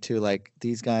was saying too, like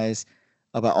these guys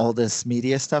about all this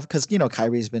media stuff, because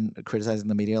Kyrie's been criticizing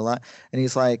the media a lot, and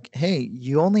he's like, hey,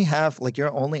 you only have like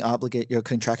your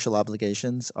contractual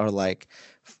obligations are like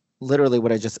literally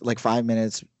what I just like 5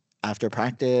 minutes after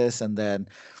practice, and then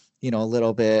a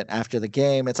little bit after the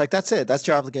game. It's like that's it. That's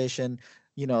your obligation.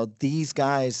 These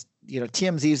guys,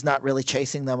 TMZ's not really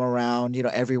chasing them around,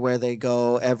 everywhere they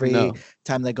go, every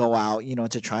time they go out,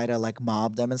 to try to like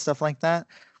mob them and stuff like that.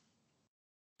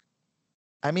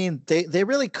 I mean, they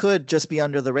really could just be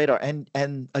under the radar.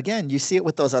 And again, you see it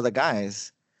with those other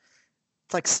guys.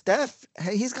 It's like Steph,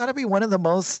 he's got to be one of the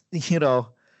most,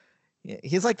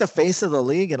 he's like the face of the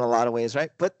league in a lot of ways,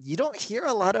 right? But you don't hear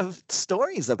a lot of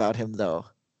stories about him though.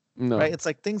 No. Right? It's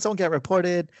like things don't get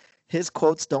reported. His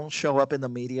quotes don't show up in the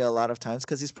media a lot of times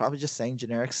because he's probably just saying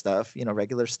generic stuff,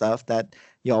 regular stuff that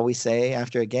you always say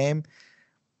after a game.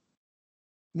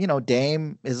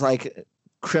 Dame is like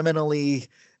criminally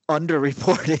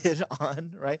underreported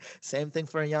on, right? Same thing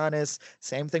for Giannis,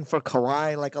 same thing for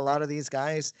Kawhi, like a lot of these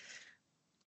guys.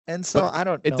 And so I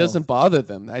don't know. It doesn't bother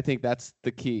them. I think that's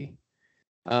the key.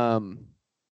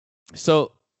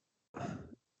 So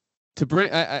to bring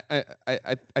I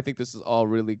think this is all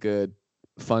really good,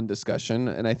 fun discussion,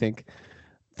 and I think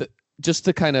just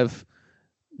to kind of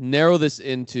narrow this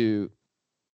into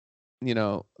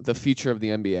the future of the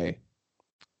NBA.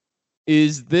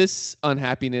 Is this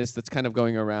unhappiness that's kind of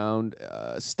going around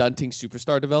stunting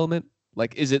superstar development?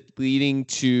 Like, is it leading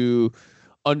to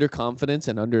underconfidence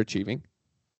and underachieving?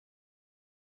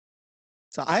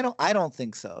 So I don't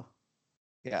think so.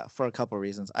 Yeah, for a couple of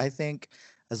reasons. I think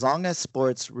as long as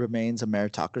sports remains a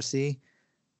meritocracy,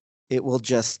 it will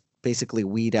just basically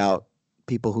weed out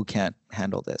people who can't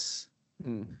handle this.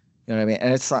 You know what I mean?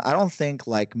 And I don't think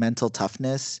like mental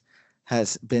toughness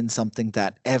has been something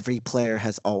that every player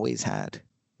has always had.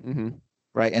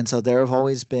 Right. And so there have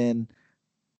always been,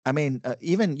 I mean,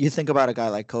 even you think about a guy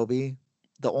like Kobe,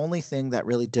 the only thing that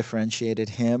really differentiated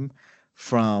him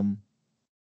from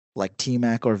like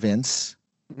T-Mac or Vince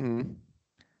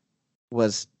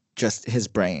was just his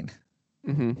brain.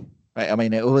 Right. I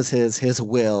mean, it was his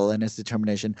will and his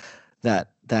determination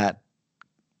that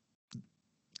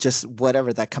just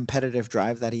whatever, that competitive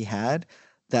drive that he had,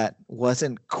 that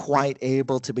wasn't quite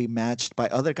able to be matched by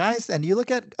other guys. And you look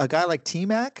at a guy like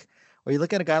T-Mac, or you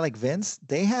look at a guy like Vince,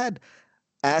 they had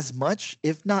as much,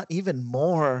 if not even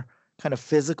more, kind of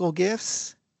physical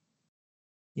gifts,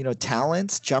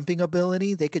 talents, jumping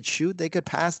ability. They could shoot, they could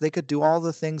pass, they could do all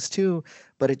the things too.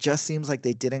 But it just seems like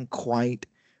they didn't quite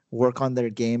work on their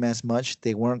game as much.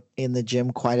 They weren't in the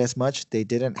gym quite as much. They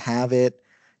didn't have it,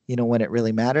 when it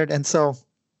really mattered. And so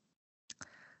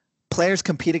players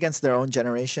compete against their own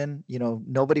generation.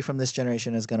 Nobody from this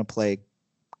generation is going to play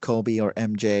Kobe or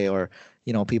MJ or,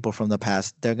 people from the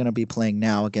past. They're going to be playing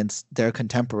now against their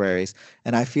contemporaries.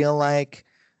 And I feel like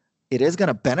it is going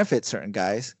to benefit certain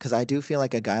guys, because I do feel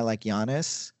like a guy like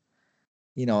Giannis,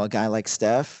 a guy like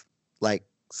Steph, like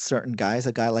certain guys,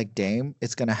 a guy like Dame,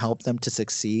 it's going to help them to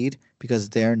succeed because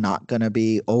they're not going to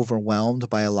be overwhelmed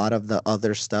by a lot of the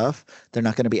other stuff. They're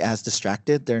not going to be as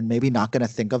distracted. They're maybe not going to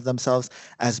think of themselves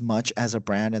as much as a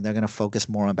brand, and they're going to focus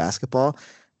more on basketball.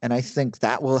 And I think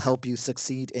that will help you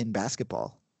succeed in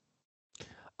basketball.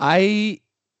 I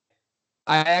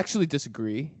actually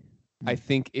disagree. I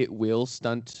think it will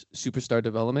stunt superstar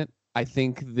development. I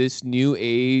think this new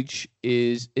age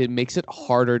it makes it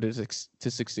harder to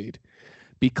succeed,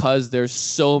 because there's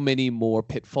so many more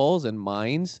pitfalls and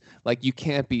mines. Like, you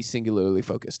can't be singularly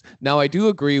focused. Now, I do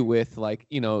agree with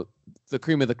the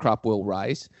cream of the crop will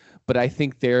rise, but I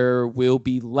think there will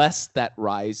be less that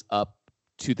rise up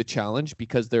to the challenge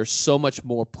because there's so much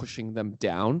more pushing them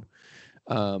down.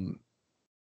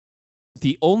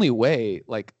 The only way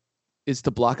is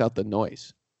to block out the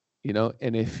noise,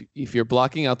 and if you're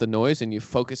blocking out the noise and you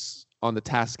focus on the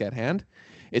task at hand,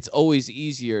 it's always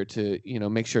easier to,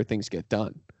 make sure things get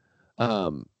done.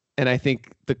 And I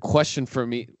think the question for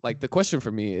me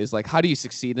is how do you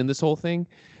succeed in this whole thing?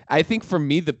 I think for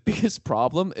me, the biggest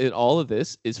problem in all of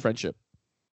this is friendship.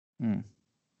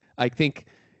 I think,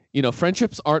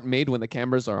 friendships aren't made when the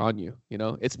cameras are on you.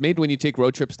 It's made when you take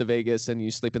road trips to Vegas and you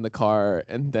sleep in the car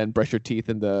and then brush your teeth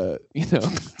in the,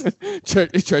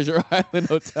 Treasure Island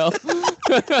Hotel.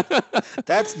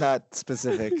 That's not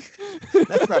specific.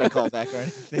 That's not a callback or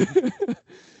anything.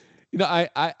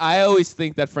 I always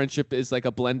think that friendship is like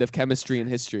a blend of chemistry and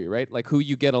history, right? Like who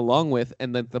you get along with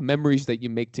and then the memories that you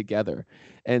make together.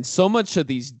 And so much of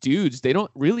these dudes, they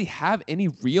don't really have any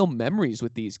real memories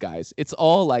with these guys. It's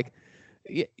all like,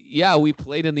 yeah, we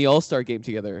played in the All-Star game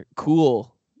together.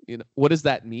 Cool. What does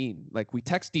that mean? Like we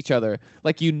text each other.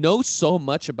 Like so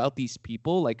much about these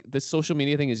people. Like this social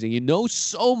media thing is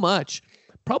so much,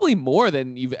 probably more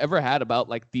than you've ever had about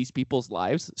like these people's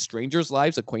lives, strangers'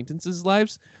 lives, acquaintances'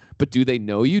 lives. But do they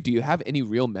know you? Do you have any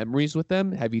real memories with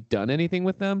them? Have you done anything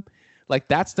with them? Like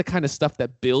that's the kind of stuff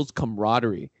that builds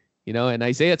camaraderie, And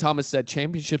Isaiah Thomas said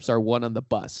championships are won on the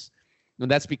bus. And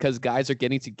that's because guys are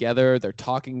getting together, they're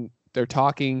talking, they're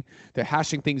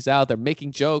hashing things out, they're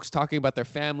making jokes, talking about their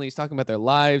families, talking about their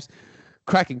lives,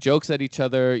 cracking jokes at each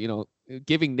other,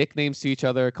 giving nicknames to each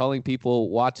other, calling people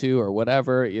Watu or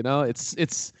whatever,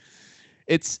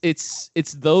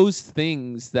 It's those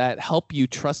things that help you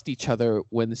trust each other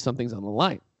when something's on the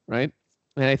line, right?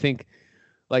 And I think,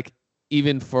 like,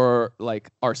 even for like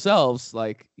ourselves,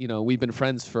 like, we've been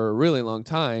friends for a really long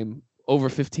time, over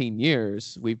 15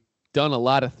 years. We've done a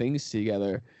lot of things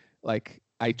together. Like,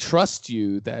 I trust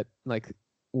you that, like,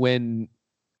 when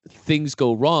things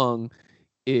go wrong,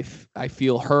 if I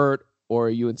feel hurt or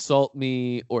you insult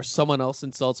me or someone else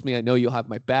insults me, I know you'll have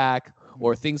my back.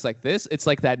 Or things like this. It's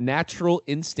like that natural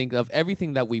instinct of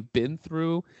everything that we've been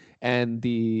through and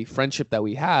the friendship that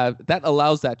we have that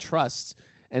allows that trust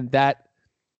and that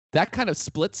kind of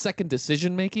split-second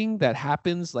decision-making that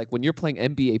happens like when you're playing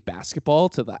NBA basketball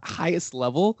to the highest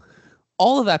level.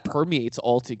 All of that permeates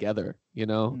all together,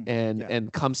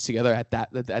 and comes together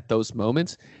at those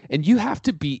moments. And you have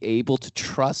to be able to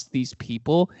trust these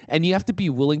people, and you have to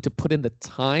be willing to put in the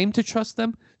time to trust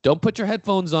them. Don't put your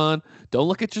headphones on. Don't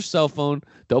look at your cell phone.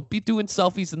 Don't be doing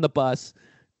selfies in the bus.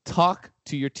 Talk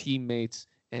to your teammates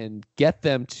and get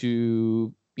them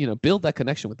to, build that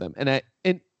connection with them.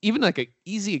 And even like an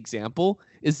easy example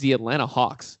is the Atlanta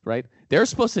Hawks, right? They're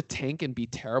supposed to tank and be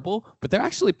terrible, but they're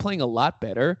actually playing a lot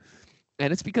better.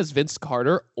 And it's because Vince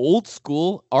Carter, old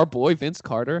school, our boy Vince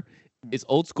Carter is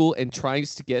old school and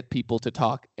tries to get people to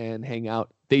talk and hang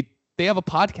out. They have a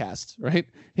podcast, right?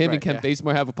 Him and Kent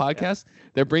Bazemore have a podcast. Yeah.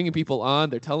 They're bringing people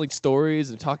on. They're telling stories.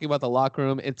 They're talking about the locker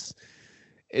room.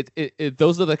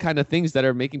 Those are the kind of things that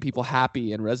are making people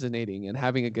happy and resonating and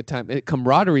having a good time.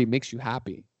 Camaraderie makes you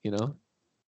happy,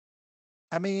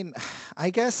 I mean, I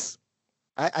guess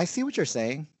I see what you're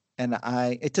saying. And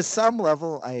to some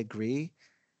level, I agree.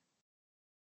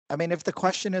 I mean, if the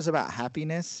question is about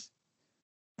happiness,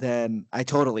 then I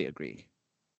totally agree.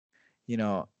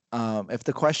 If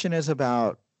the question is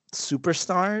about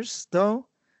superstars, though,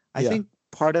 I think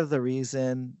part of the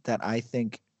reason that I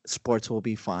think sports will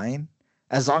be fine,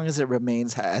 as long as it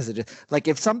remains as it is. Like,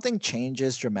 if something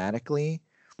changes dramatically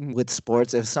with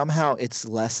sports, if somehow it's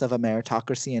less of a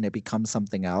meritocracy and it becomes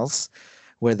something else,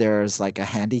 where there's like a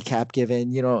handicap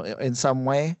given, in some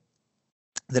way,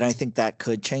 then I think that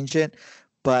could change it.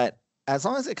 But as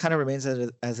long as it kind of remains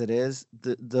as it is,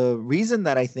 the reason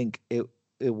that I think it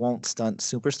won't stunt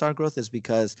superstar growth is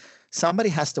because somebody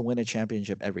has to win a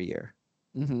championship every year.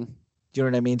 Mm-hmm. Do you know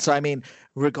what I mean? So, I mean,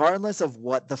 regardless of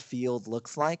what the field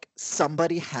looks like,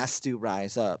 somebody has to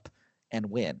rise up and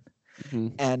win. Mm-hmm.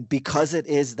 And because it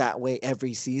is that way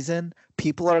every season,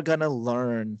 people are going to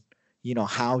learn,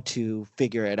 how to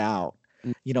figure it out.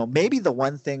 Mm-hmm. Maybe the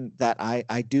one thing that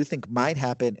I do think might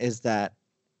happen is that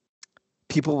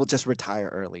people will just retire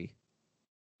early.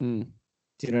 Mm.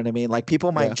 Do you know what I mean? Like,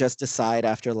 people might just decide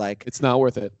after like it's not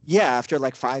worth it. Yeah, after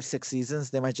like 5-6 seasons,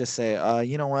 they might just say,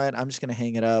 you know what? I'm just gonna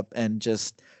hang it up and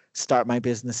just start my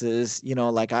businesses.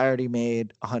 Like, I already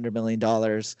made $100 million,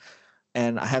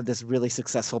 and I have this really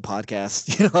successful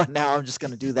podcast. Now I'm just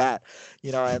gonna do that.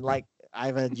 And like, I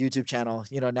have a YouTube channel,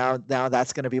 now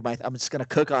that's going to be I'm just going to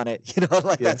cook on it,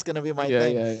 that's going to be my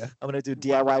thing. Yeah. I'm going to do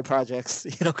DIY projects,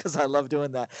 because I love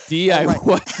doing that.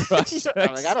 DIY projects.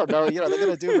 I don't know, they're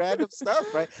going to do random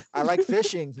stuff, right? I like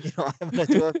fishing, I'm going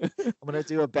to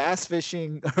do a bass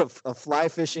fishing or a fly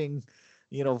fishing,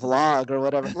 vlog or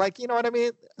whatever. Like, you know what I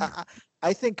mean?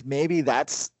 I think maybe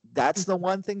that's the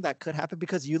one thing that could happen,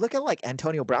 because you look at like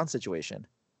Antonio Brown's situation.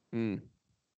 You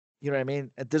know what I mean?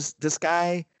 This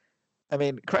guy, I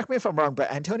mean, correct me if I'm wrong,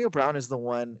 but Antonio Brown is the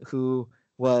one who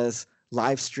was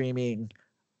live streaming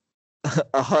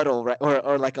a huddle, right?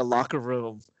 Or like a locker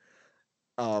room.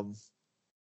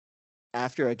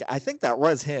 After I think that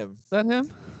was him. Is that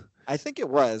him? I think it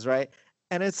was, right?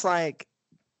 And it's like,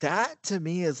 that to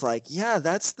me is like, yeah,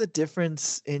 that's the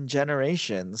difference in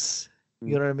generations.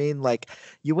 You know what I mean? Like,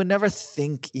 you would never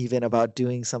think even about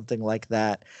doing something like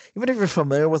that. Even if you're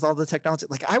familiar with all the technology,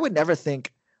 like, I would never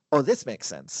think, oh, this makes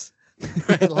sense.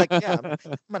 Right? Like, yeah,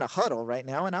 I'm gonna huddle right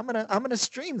now, and I'm gonna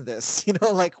stream this.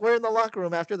 Like we're in the locker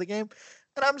room after the game,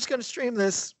 and I'm just gonna stream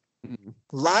this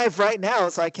live right now,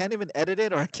 so I can't even edit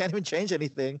it or I can't even change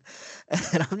anything,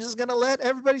 and I'm just gonna let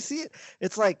everybody see it.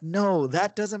 It's like, no,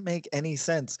 that doesn't make any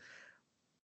sense.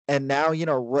 And now,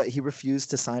 what, he refused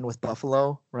to sign with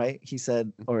Buffalo, right? He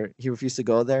said, or he refused to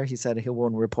go there. He said he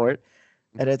won't report.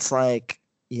 And it's like,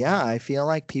 yeah, I feel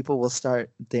like people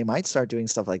they might start doing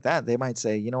stuff like that. They might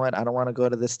say, you know what, I don't want to go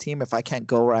to this team. If I can't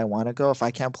go where I want to go, if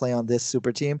I can't play on this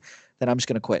super team, then I'm just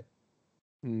going to quit.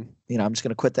 I'm just going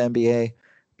to quit the NBA. I'm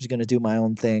just going to do my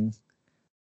own thing.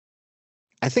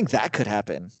 I think that could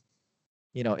happen.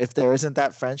 If there isn't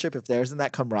that friendship, if there isn't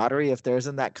that camaraderie, if there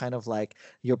isn't that kind of like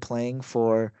you're playing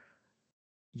for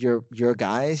your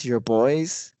guys, your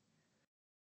boys.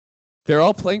 They're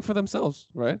all playing for themselves,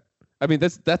 right? I mean,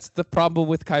 that's the problem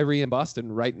with Kyrie in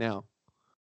Boston right now.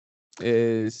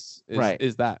 Is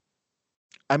that?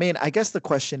 I mean, I guess the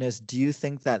question is, do you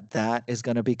think that is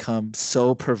going to become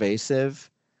so pervasive?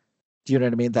 Do you know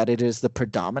what I mean? That it is the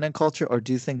predominant culture, or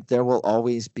do you think there will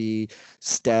always be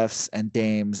Stephs and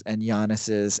Dames and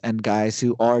Giannis's and guys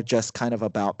who are just kind of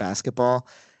about basketball,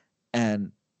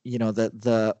 and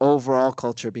the overall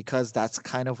culture, because that's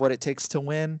kind of what it takes to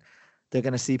win. They're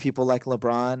going to see people like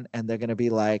LeBron and they're going to be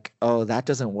like, oh, that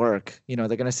doesn't work. They're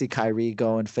going to see Kyrie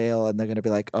go and fail and they're going to be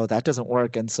like, oh, that doesn't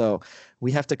work. And so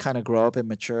we have to kind of grow up and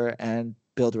mature and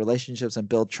build relationships and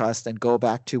build trust and go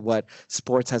back to what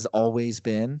sports has always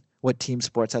been, what team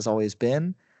sports has always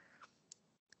been.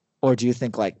 Or do you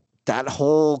think like that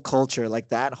whole culture, like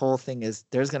that whole thing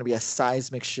there's going to be a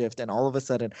seismic shift, and all of a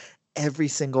sudden every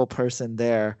single person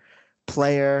there,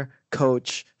 player,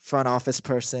 coach, front office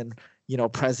person,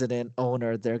 president,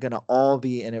 owner, they're going to all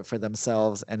be in it for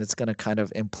themselves, and it's going to kind of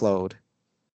implode?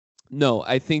 No,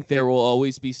 I think there will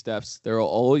always be Stephs. There will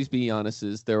always be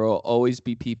Giannis's. There will always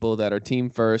be people that are team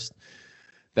first,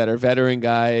 that are veteran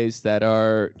guys, that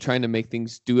are trying to make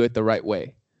things do it the right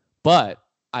way. But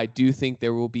I do think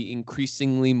there will be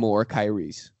increasingly more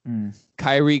Kyries.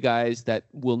 Kyrie guys that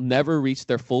will never reach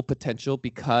their full potential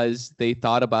because they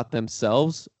thought about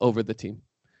themselves over the team.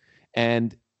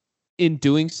 And in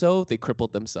doing so, they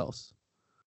crippled themselves.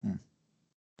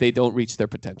 They don't reach their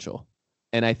potential.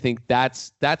 And I think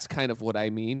that's kind of what I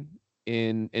mean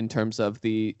in terms of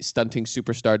the stunting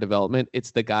superstar development.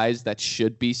 It's the guys that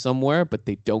should be somewhere, but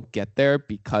they don't get there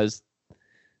because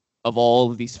of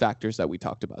all of these factors that we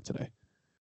talked about today.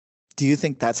 Do you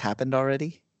think that's happened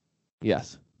already?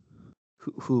 Yes.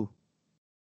 Who?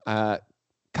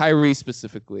 Kyrie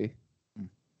specifically.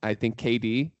 I think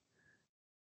KD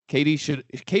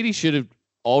should have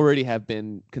already have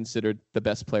been considered the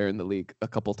best player in the league a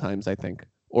couple times, I think,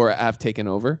 or have taken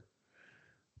over.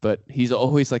 But he's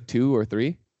always like 2 or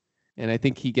 3, and I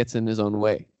think he gets in his own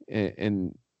way.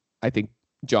 And I think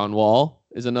John Wall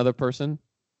is another person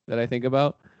that I think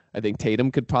about. I think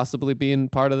Tatum could possibly be in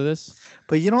part of this.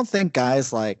 But you don't think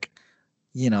guys like,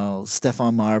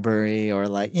 Stephon Marbury or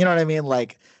like, you know what I mean?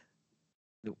 Like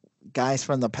guys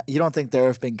from you don't think there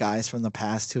have been guys from the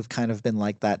past who've kind of been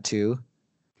like that too?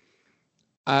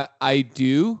 I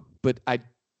do, but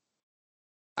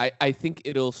I think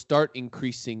it'll start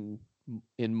increasing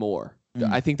in more.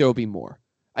 I think there will be more.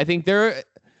 I think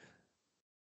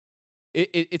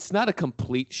it's not a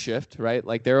complete shift, right?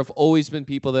 Like there have always been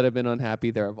people that have been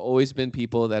unhappy. There have always been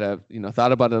people that have,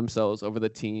 thought about themselves over the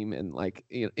team, and like,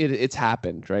 it's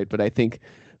happened, right? But I think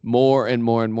more and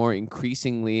more and more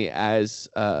increasingly as,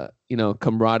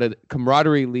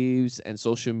 camaraderie leaves and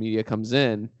social media comes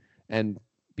in and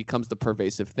becomes the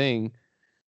pervasive thing,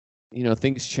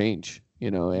 things change,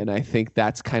 and I think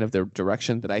that's kind of the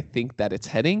direction that I think that it's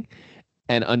heading.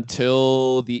 And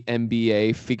until the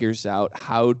NBA figures out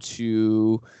how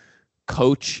to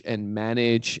coach and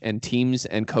manage, and teams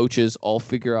and coaches all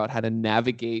figure out how to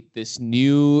navigate this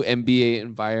new NBA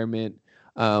environment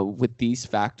with these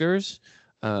factors,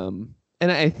 and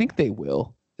I think they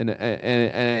will, and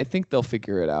I think they'll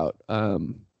figure it out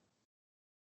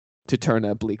to turn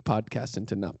a bleak podcast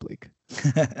into not bleak.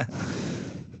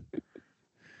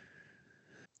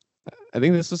 I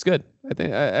think this was good. I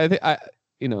think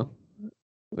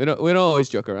we don't always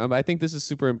joke around, but I think this is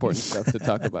super important stuff to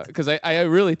talk about, because I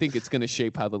really think it's going to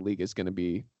shape how the league is going to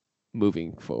be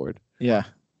moving forward. Yeah.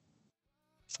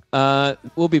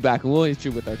 We'll be back and we'll hit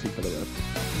you with our 2 for the road.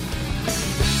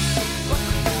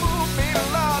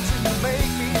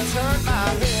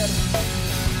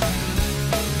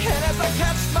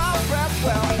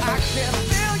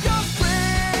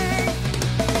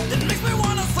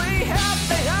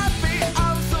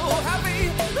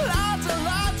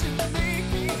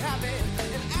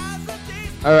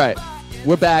 All right,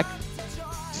 we're back.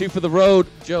 2 for the road.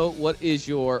 Joe, what is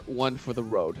your 1 for the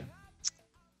road?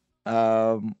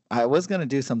 I was gonna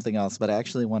do something else, but I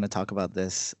actually want to talk about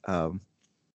this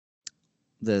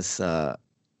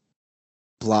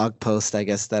blog post, I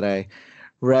guess, that I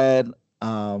read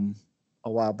a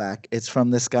while back. It's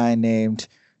from this guy named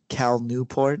Cal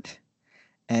Newport,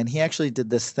 and he actually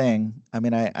did this thing. I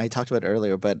mean, I talked about it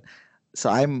earlier, but so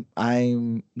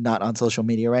I'm not on social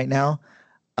media right now.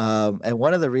 And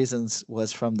one of the reasons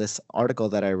was from this article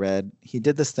that I read. He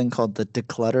did this thing called the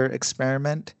Declutter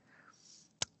Experiment.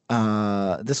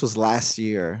 This was last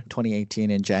year, 2018,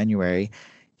 in January.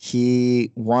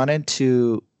 He wanted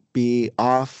to be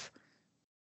off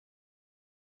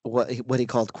what he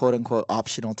called quote unquote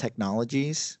optional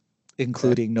technologies,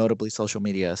 including notably social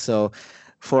media. So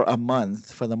for the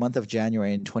month of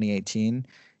January in 2018,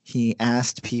 he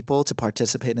asked people to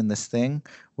participate in this thing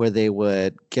where they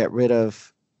would get rid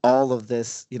of all of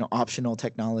this, optional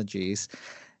technologies,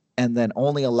 and then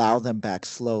only allow them back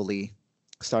slowly,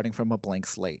 starting from a blank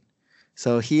slate.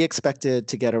 So he expected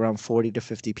to get around 40 to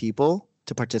 50 people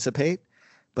to participate,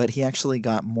 but he actually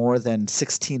got more than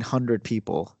 1,600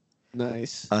 people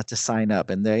Nice. to sign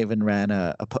up, and they even ran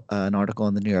an article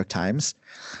in the New York Times.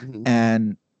 Mhm.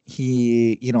 And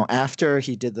he, after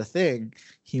he did the thing,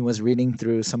 he was reading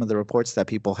through some of the reports that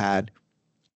people had,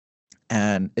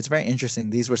 and it's very interesting.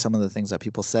 These were some of the things that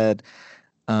people said.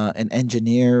 An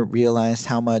engineer realized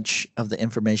how much of the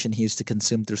information he used to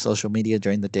consume through social media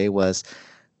during the day was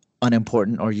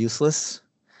unimportant or useless.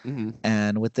 Mhm.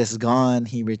 And with this gone,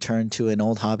 he returned to an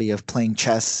old hobby of playing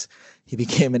chess. He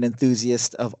became an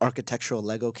enthusiast of architectural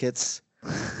Lego kits,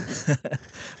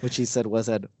 which he said was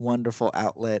a wonderful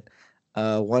outlet.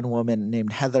 One woman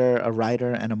named Heather, a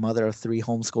writer and a mother of 3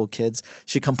 homeschool kids,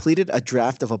 she completed a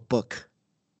draft of a book,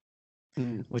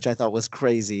 Mhm. which I thought was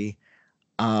crazy.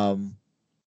 An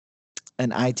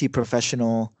IT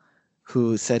professional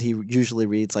who said he usually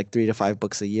reads like 3 to 5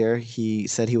 books a year, he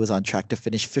said he was on track to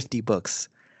finish 50 books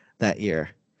that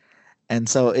year. And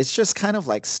so it's just kind of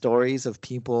like stories of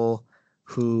people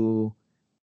who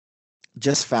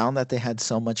just found that they had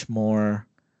so much more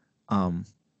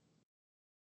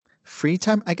free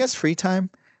time,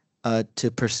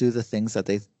 to pursue the things that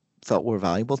they felt were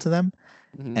valuable to them.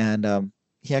 Mhm. And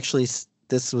he actually,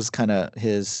 this was kind of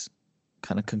his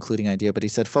kind of concluding idea, but he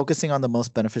said focusing on the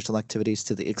most beneficial activities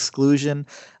to the exclusion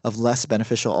of less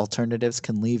beneficial alternatives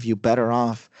can leave you better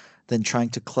off than trying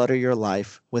to clutter your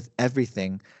life with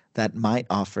everything that might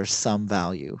offer some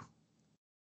value.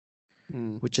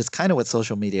 Mhm. Which is kind of what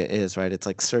social media is, right? It's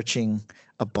like searching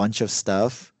a bunch of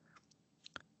stuff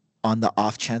on the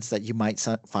off chance that you might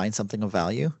find something of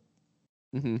value.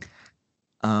 Mhm.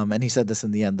 And he said this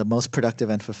in the end: the most productive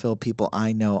and fulfilled people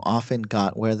I know often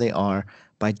got where they are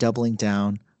by doubling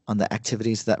down on the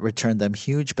activities that return them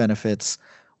huge benefits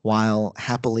while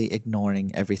happily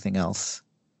ignoring everything else.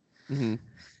 Mhm.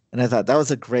 And I thought that was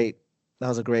a great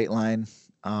line.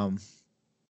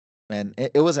 And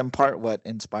it was in part what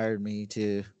inspired me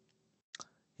to,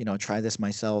 try this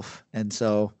myself. And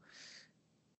so,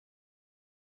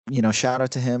 shout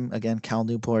out to him again, Cal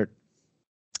Newport.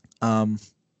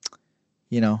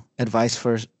 Advice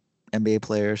for NBA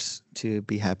players to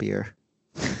be happier.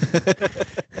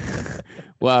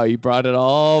 Wow, you brought it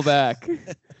all back.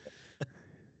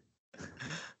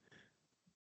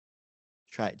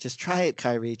 Try it,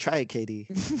 Kyrie. Try it, KD.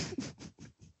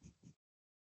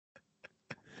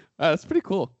 That's pretty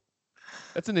cool.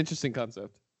 That's an interesting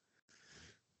concept.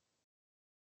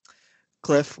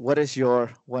 Cliff, what is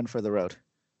your 1 for the road?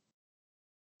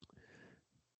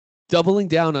 Doubling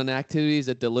down on activities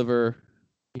that deliver,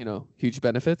 huge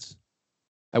benefits.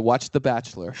 I watched The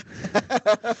Bachelor.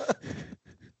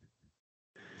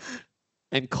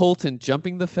 And Colton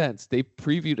jumping the fence. They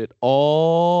previewed it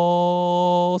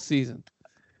all season.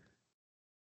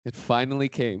 It finally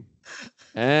came.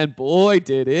 And boy,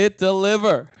 did it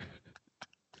deliver.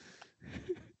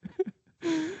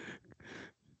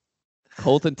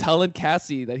 Colton telling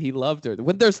Cassie that he loved her.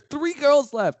 When there's 3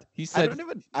 girls left, he said,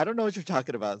 I don't know what you're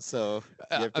talking about, so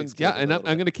you have to explain yeah, it and a I'm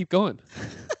little going to keep going.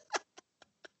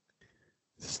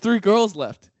 There's 3 girls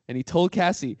left. And he told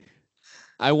Cassie,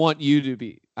 I wanted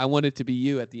to be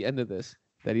you at the end of this,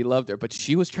 that he loved her. But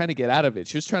she was trying to get out of it.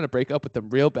 She was trying to break up with him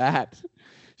real bad.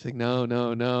 She's like, no, I'm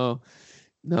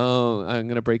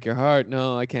going to break your heart.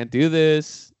 No, I can't do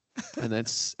this. And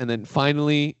then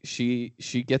finally she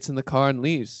gets in the car and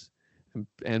leaves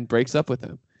and breaks up with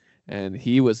him. And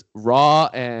he was raw,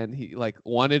 and he like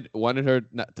wanted her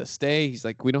not to stay. He's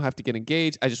like, we don't have to get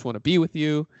engaged. I just want to be with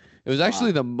you. It was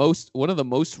actually one of the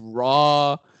most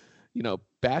raw,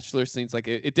 Bachelor scenes. Like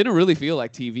it didn't really feel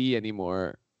like TV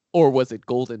anymore. Or was it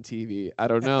Golden TV? I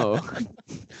don't know.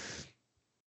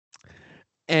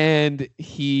 And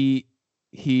he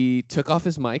took off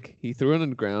his mic. He threw it on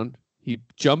the ground. He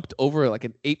jumped over like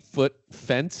an 8-foot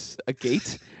fence, a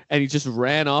gate, and he just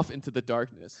ran off into the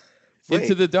darkness. Wait.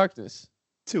 Into the darkness.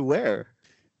 To where?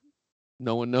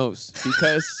 No one knows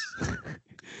because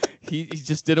he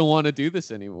just didn't want to do this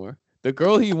anymore. The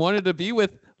girl he wanted to be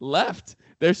with left.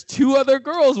 There's 2 other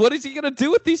girls. What is he going to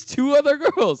do with these 2 other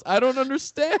girls? I don't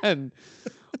understand.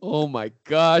 Oh my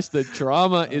gosh, the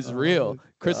drama is real.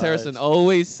 Chris Harrison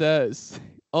always says,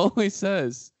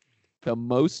 the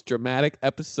most dramatic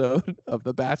episode of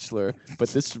The Bachelor, but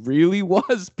this really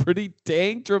was pretty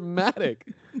dang dramatic.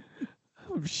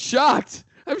 I'm shocked.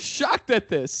 I'm shocked at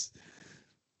this.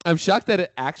 I'm shocked that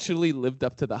it actually lived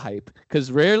up to the hype,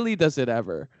 because rarely does it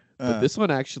ever, but this one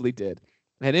actually did.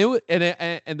 And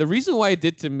and the reason why it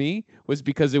did to me was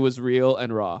because it was real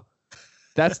and raw.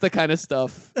 That's the kind of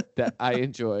stuff that I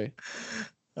enjoy.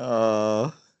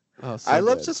 Oh, so I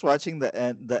love good. just watching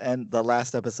the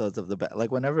last episodes of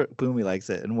like whenever Boomy likes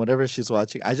it and whenever she's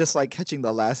watching, I just like catching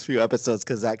the last few episodes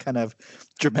because that kind of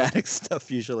dramatic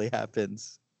stuff usually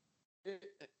happens.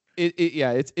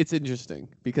 It's interesting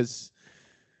because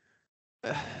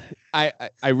I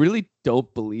really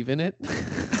don't believe in it.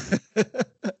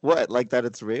 What, like that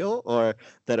it's real or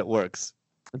that it works?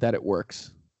 That it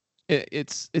works.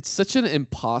 It's such an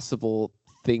impossible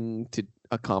thing to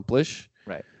accomplish.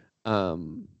 Right.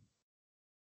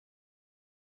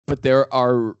 But there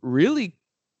are really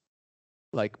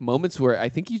like moments where I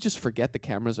think you just forget the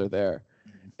cameras are there,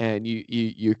 and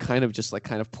you're kind of just like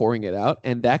kind of pouring it out,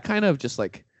 and that kind of just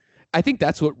like, I think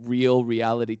that's what real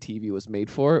reality TV was made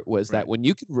for, was that when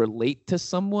you could relate to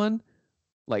someone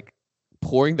like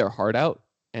pouring their heart out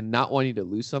and not wanting to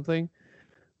lose something,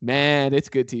 man, it's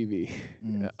good TV.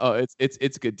 Oh,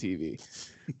 it's good TV.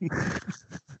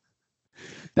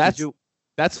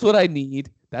 That's what I need.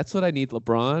 That's what I need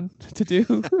LeBron to do.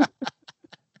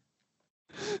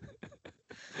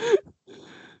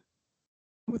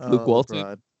 With Luke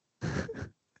Walton.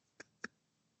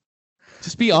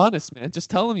 Just be honest, man. Just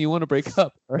tell him you want to break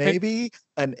up. Right? Maybe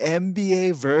an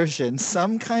NBA version,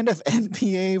 some kind of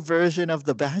NBA version of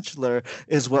The Bachelor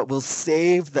is what will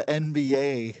save the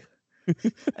NBA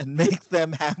and make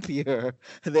them happier.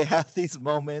 They have these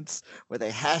moments where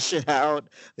they hash it out.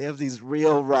 They have these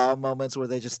real raw moments where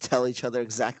they just tell each other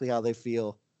exactly how they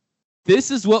feel.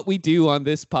 This is what we do on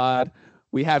this pod.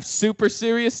 We have super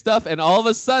serious stuff, and all of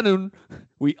a sudden,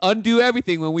 we undo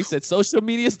everything when we said social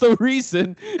media is the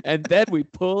reason, and then we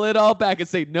pull it all back and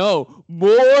say, no,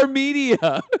 more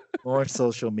media. More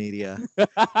social media.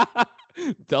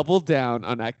 Double down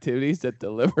on activities that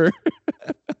deliver.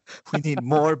 We need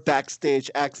more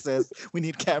backstage access. We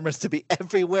need cameras to be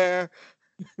everywhere.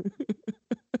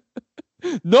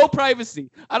 No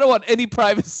privacy. I don't want any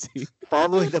privacy.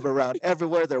 Following them around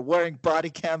everywhere. They're wearing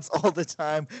body cams all the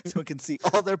time so we can see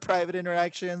all their private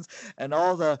interactions and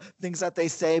all the things that they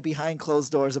say behind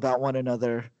closed doors about one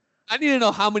another. I need to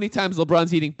know how many times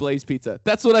LeBron's eating Blaze Pizza.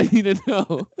 That's what I need to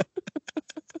know.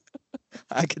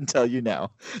 I can tell you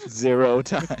now, 0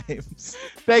 times.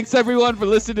 Thanks, everyone, for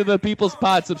listening to The People's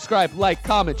Pod. Subscribe, like,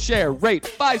 comment, share, rate,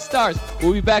 5 stars.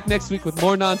 We'll be back next week with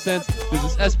more nonsense. This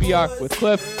is SBR with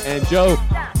Cliff and Joe.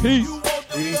 Peace.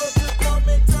 Peace.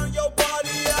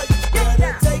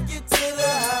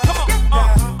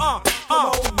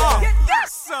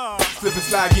 Slip and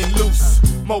slide getting loose.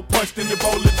 More punch than your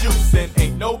bowl of juice. And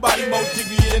ain't nobody more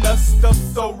jiggy than us. Stuff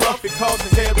so rough it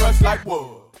causes head rush like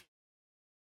wood.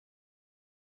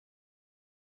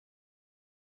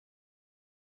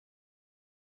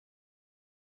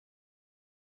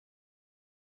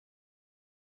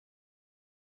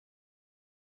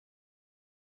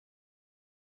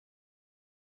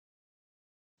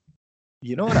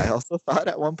 You know what I also thought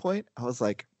at one point? I was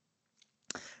like,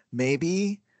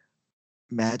 maybe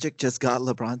Magic just got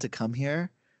LeBron to come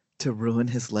here to ruin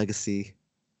his legacy.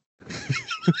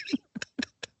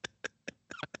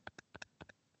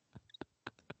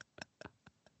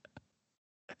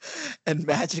 And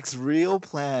Magic's real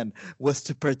plan was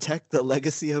to protect the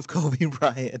legacy of Kobe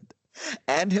Bryant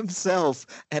and himself,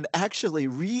 and actually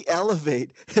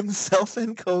re-elevate himself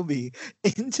and Kobe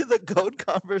into the GOAT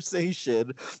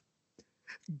conversation,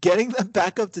 getting them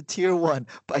back up to tier 1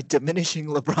 by diminishing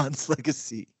LeBron's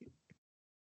legacy.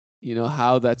 You know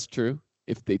how that's true?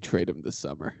 If they trade him this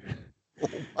summer. Oh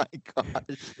my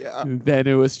gosh, yeah. Then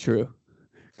it was true.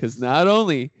 Because not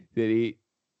only did he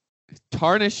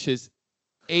tarnish his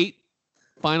 8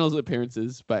 finals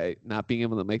appearances by not being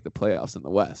able to make the playoffs in the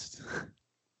West.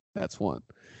 That's 1.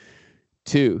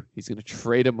 2, he's going to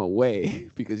trade him away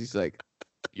because he's like,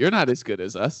 you're not as good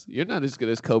as us. You're not as good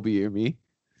as Kobe or me.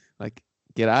 Like,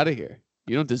 get out of here.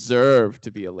 You don't deserve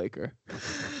to be a Laker.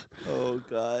 Oh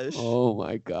gosh. Oh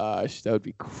my gosh, that would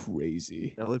be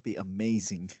crazy. That would be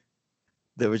amazing.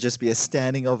 There would just be a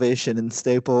standing ovation in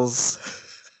Staples.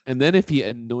 And then if he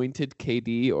anointed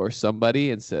KD or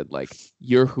somebody and said, like,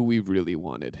 you're who we really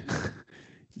wanted.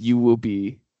 You'll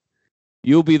be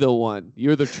the one.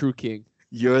 You're the true king.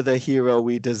 You're the hero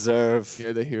we deserve.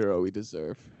 You're the hero we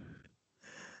deserve.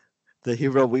 The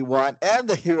hero we want and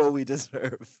the hero we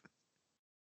deserve.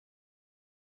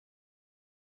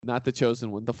 Not the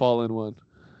chosen one, the fallen one.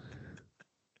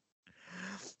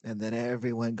 And then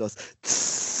everyone goes.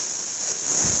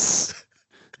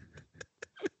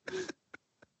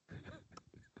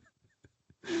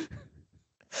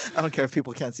 I don't care if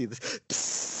people can't see this.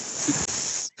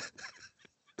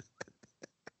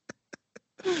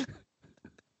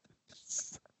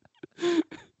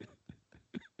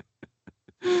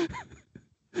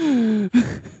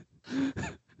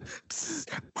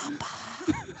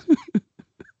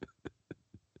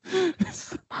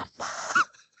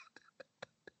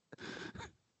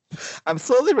 I'm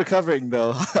slowly recovering,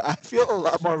 though. I feel a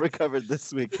lot more recovered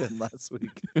this week than last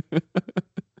week.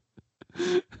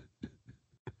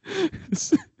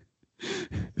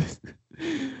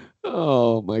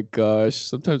 Oh my gosh!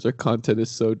 Sometimes our content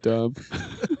is so dumb.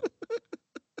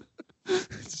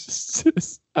 It's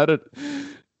just, I don't.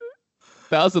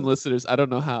 1,000 listeners. I don't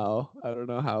know how. I don't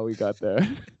know how we got there.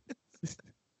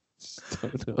 Just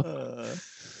don't know.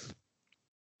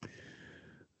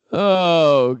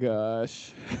 Oh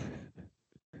gosh.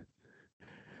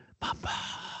 Mamba.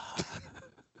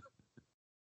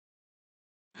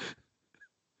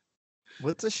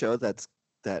 What's a show that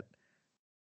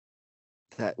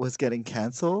was getting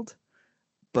canceled,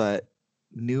 but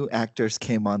new actors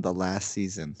came on the last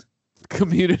season?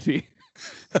 Community.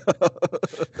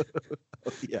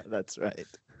 Yeah, that's right.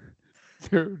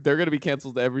 They're gonna be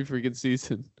canceled every freaking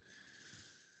season.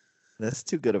 That's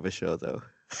too good of a show, though.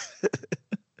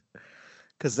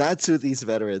 Because that's who these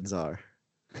veterans are.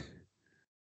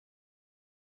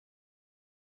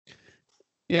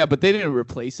 Yeah, but they didn't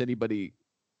replace anybody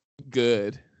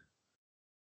good.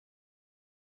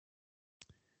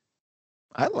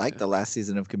 I liked the last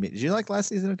season of Community. Did you like last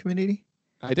season of Community?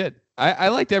 I did. I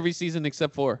liked every season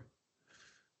except 4.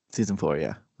 Season 4,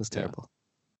 yeah. It was terrible.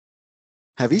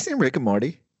 Yeah. Have you seen Rick and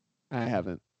Morty? I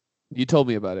haven't. You told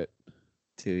me about it.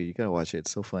 Dude, you gotta watch it.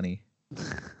 It's so funny.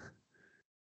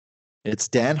 It's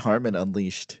Dan Harmon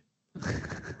unleashed.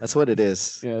 That's what it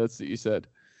is. Yeah, that's what you said.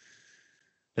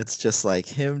 It's just like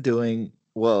him doing,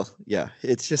 well, yeah,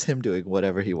 it's just him doing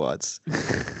whatever he wants.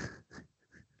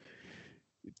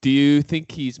 Do you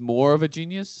think he's more of a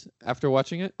genius after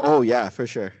watching it? Oh, yeah, for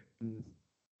sure.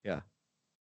 Yeah.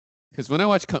 Because when I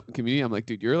watch Community, I'm like,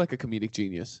 dude, you're like a comedic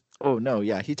genius. Oh, no,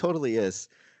 yeah, he totally is.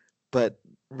 But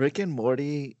Rick and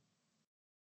Morty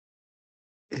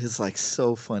is like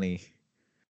so funny.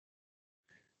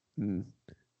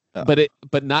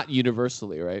 But not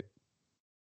universally, right?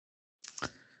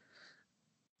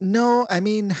 No, I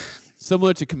mean,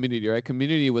 similar to Community, right?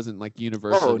 Community wasn't like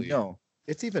universally. Oh no,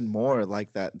 it's even more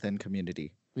like that than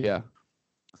Community. Yeah.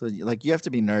 So like you have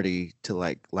to be nerdy to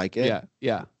like it. Yeah,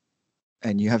 yeah.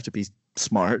 And you have to be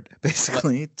smart,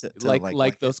 basically, to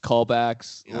like those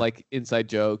callbacks, like inside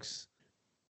jokes.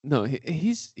 No,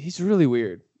 he's really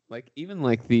weird. Like even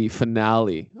like the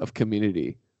finale of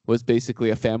Community was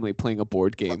basically a family playing a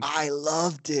board game. I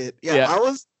loved it. Yeah, I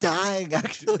was dying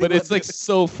actually. But it's like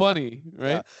so funny, right?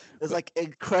 Yeah. It's like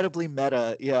incredibly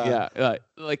meta. Yeah. Yeah.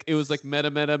 Like it was like meta.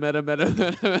 And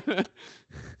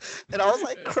I was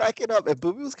like cracking up, and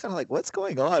Booby was kind of like, "What's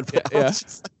going on?" But I was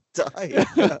just like dying.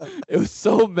 Yeah. It was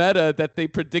so meta that they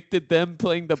predicted them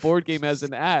playing the board game as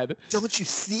an ad. Don't you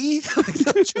see? Like,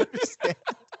 don't you understand?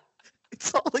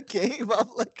 It's all a game. I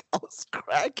was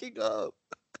cracking up.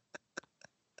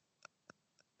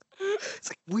 It's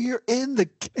like we're in the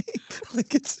game.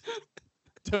 Like it's.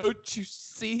 Don't you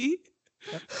see?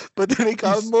 But then it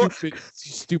got more. You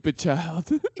stupid child.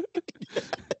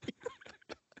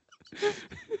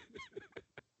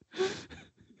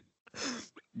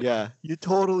 Yeah, you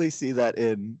totally see that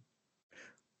in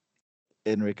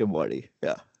Rick and Morty.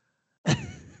 Yeah.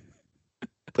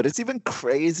 But it's even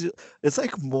crazy. It's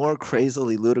like more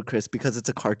crazily ludicrous because it's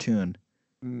a cartoon.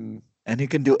 And he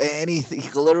can do anything. He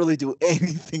can literally do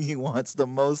anything he wants. The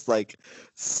most like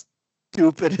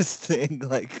stupidest thing.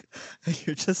 Like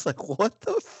you're just like, what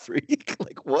the freak?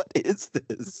 Like, what is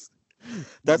this?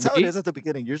 That's how it is at the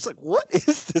beginning. You're just like, what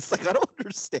is this? Like, I don't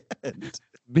understand.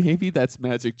 Maybe that's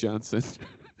Magic Johnson.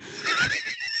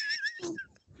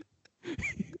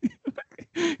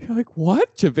 You're like,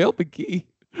 what? JaVale McGee,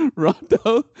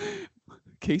 Rondo,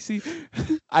 Casey.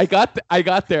 I got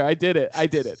there. I did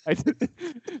it.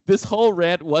 This whole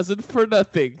rant wasn't for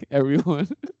nothing, everyone.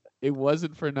 It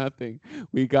wasn't for nothing.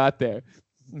 We got there.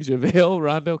 JaVale,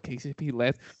 Rondo, KCP,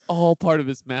 Lance, all part of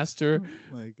his master.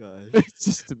 Oh my gosh. It's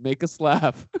just to make us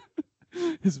laugh.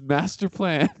 His master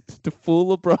plan to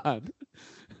fool LeBron.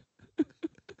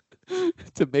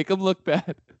 To make him look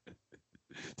bad.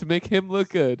 To make him look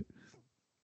good.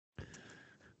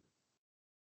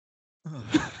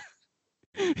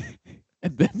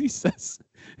 And then he says,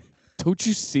 "Don't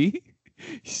you see?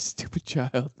 You stupid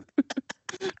child."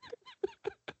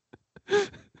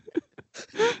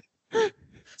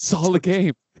 It's all a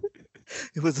game.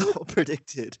 It was all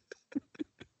predicted.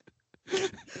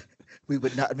 We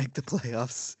would not make the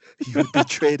playoffs. You would be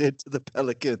traded to the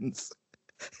Pelicans.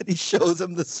 And he shows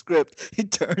him the script. He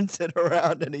turns it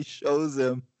around and he shows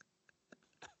him.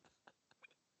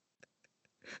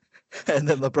 And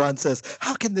then LeBron says,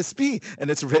 "How can this be?"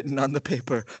 And it's written on the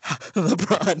paper.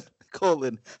 LeBron,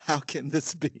 how can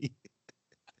this be?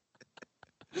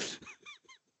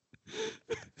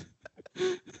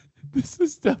 This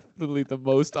is definitely the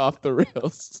most off the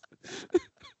rails.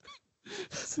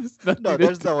 No,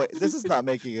 there's no way. This is not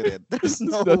making it in. There's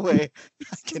no way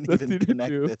I can even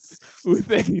connect this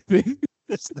with anything.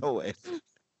 There's no way.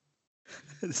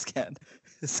 This can't.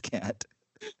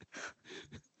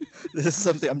 This is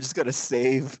something I'm just gonna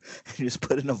save and just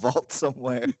put in a vault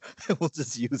somewhere, and we'll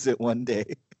just use it one day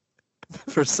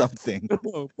for something.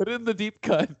 No, put it in the deep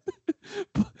cut.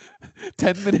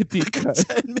 10-minute deep cut.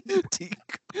 10-minute deep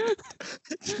cut.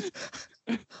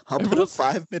 I'll put a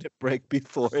 5-minute break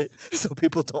before it so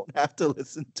people don't have to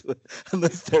listen to it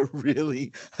unless they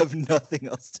really have nothing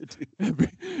else to do.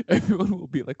 Everyone will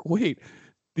be like, "Wait,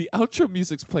 the outro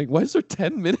music's playing. Why is there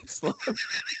 10 minutes long?"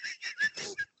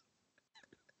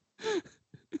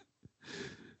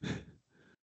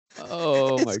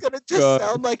 Oh my god. It's gonna just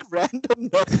sound like random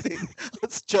nothing.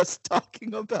 It's just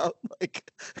talking about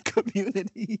like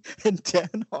Community and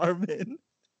Dan Harmon.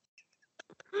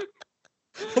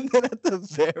 And then at the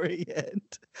very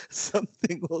end,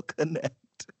 something will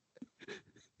connect.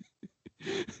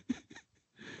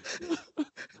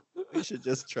 We should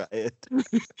just try it.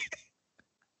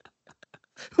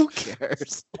 Who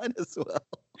cares? Might as well.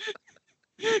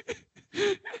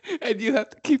 And you have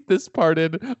to keep this part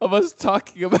in of us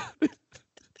talking about it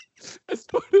as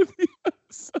part of the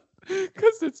episode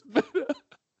because it's meta.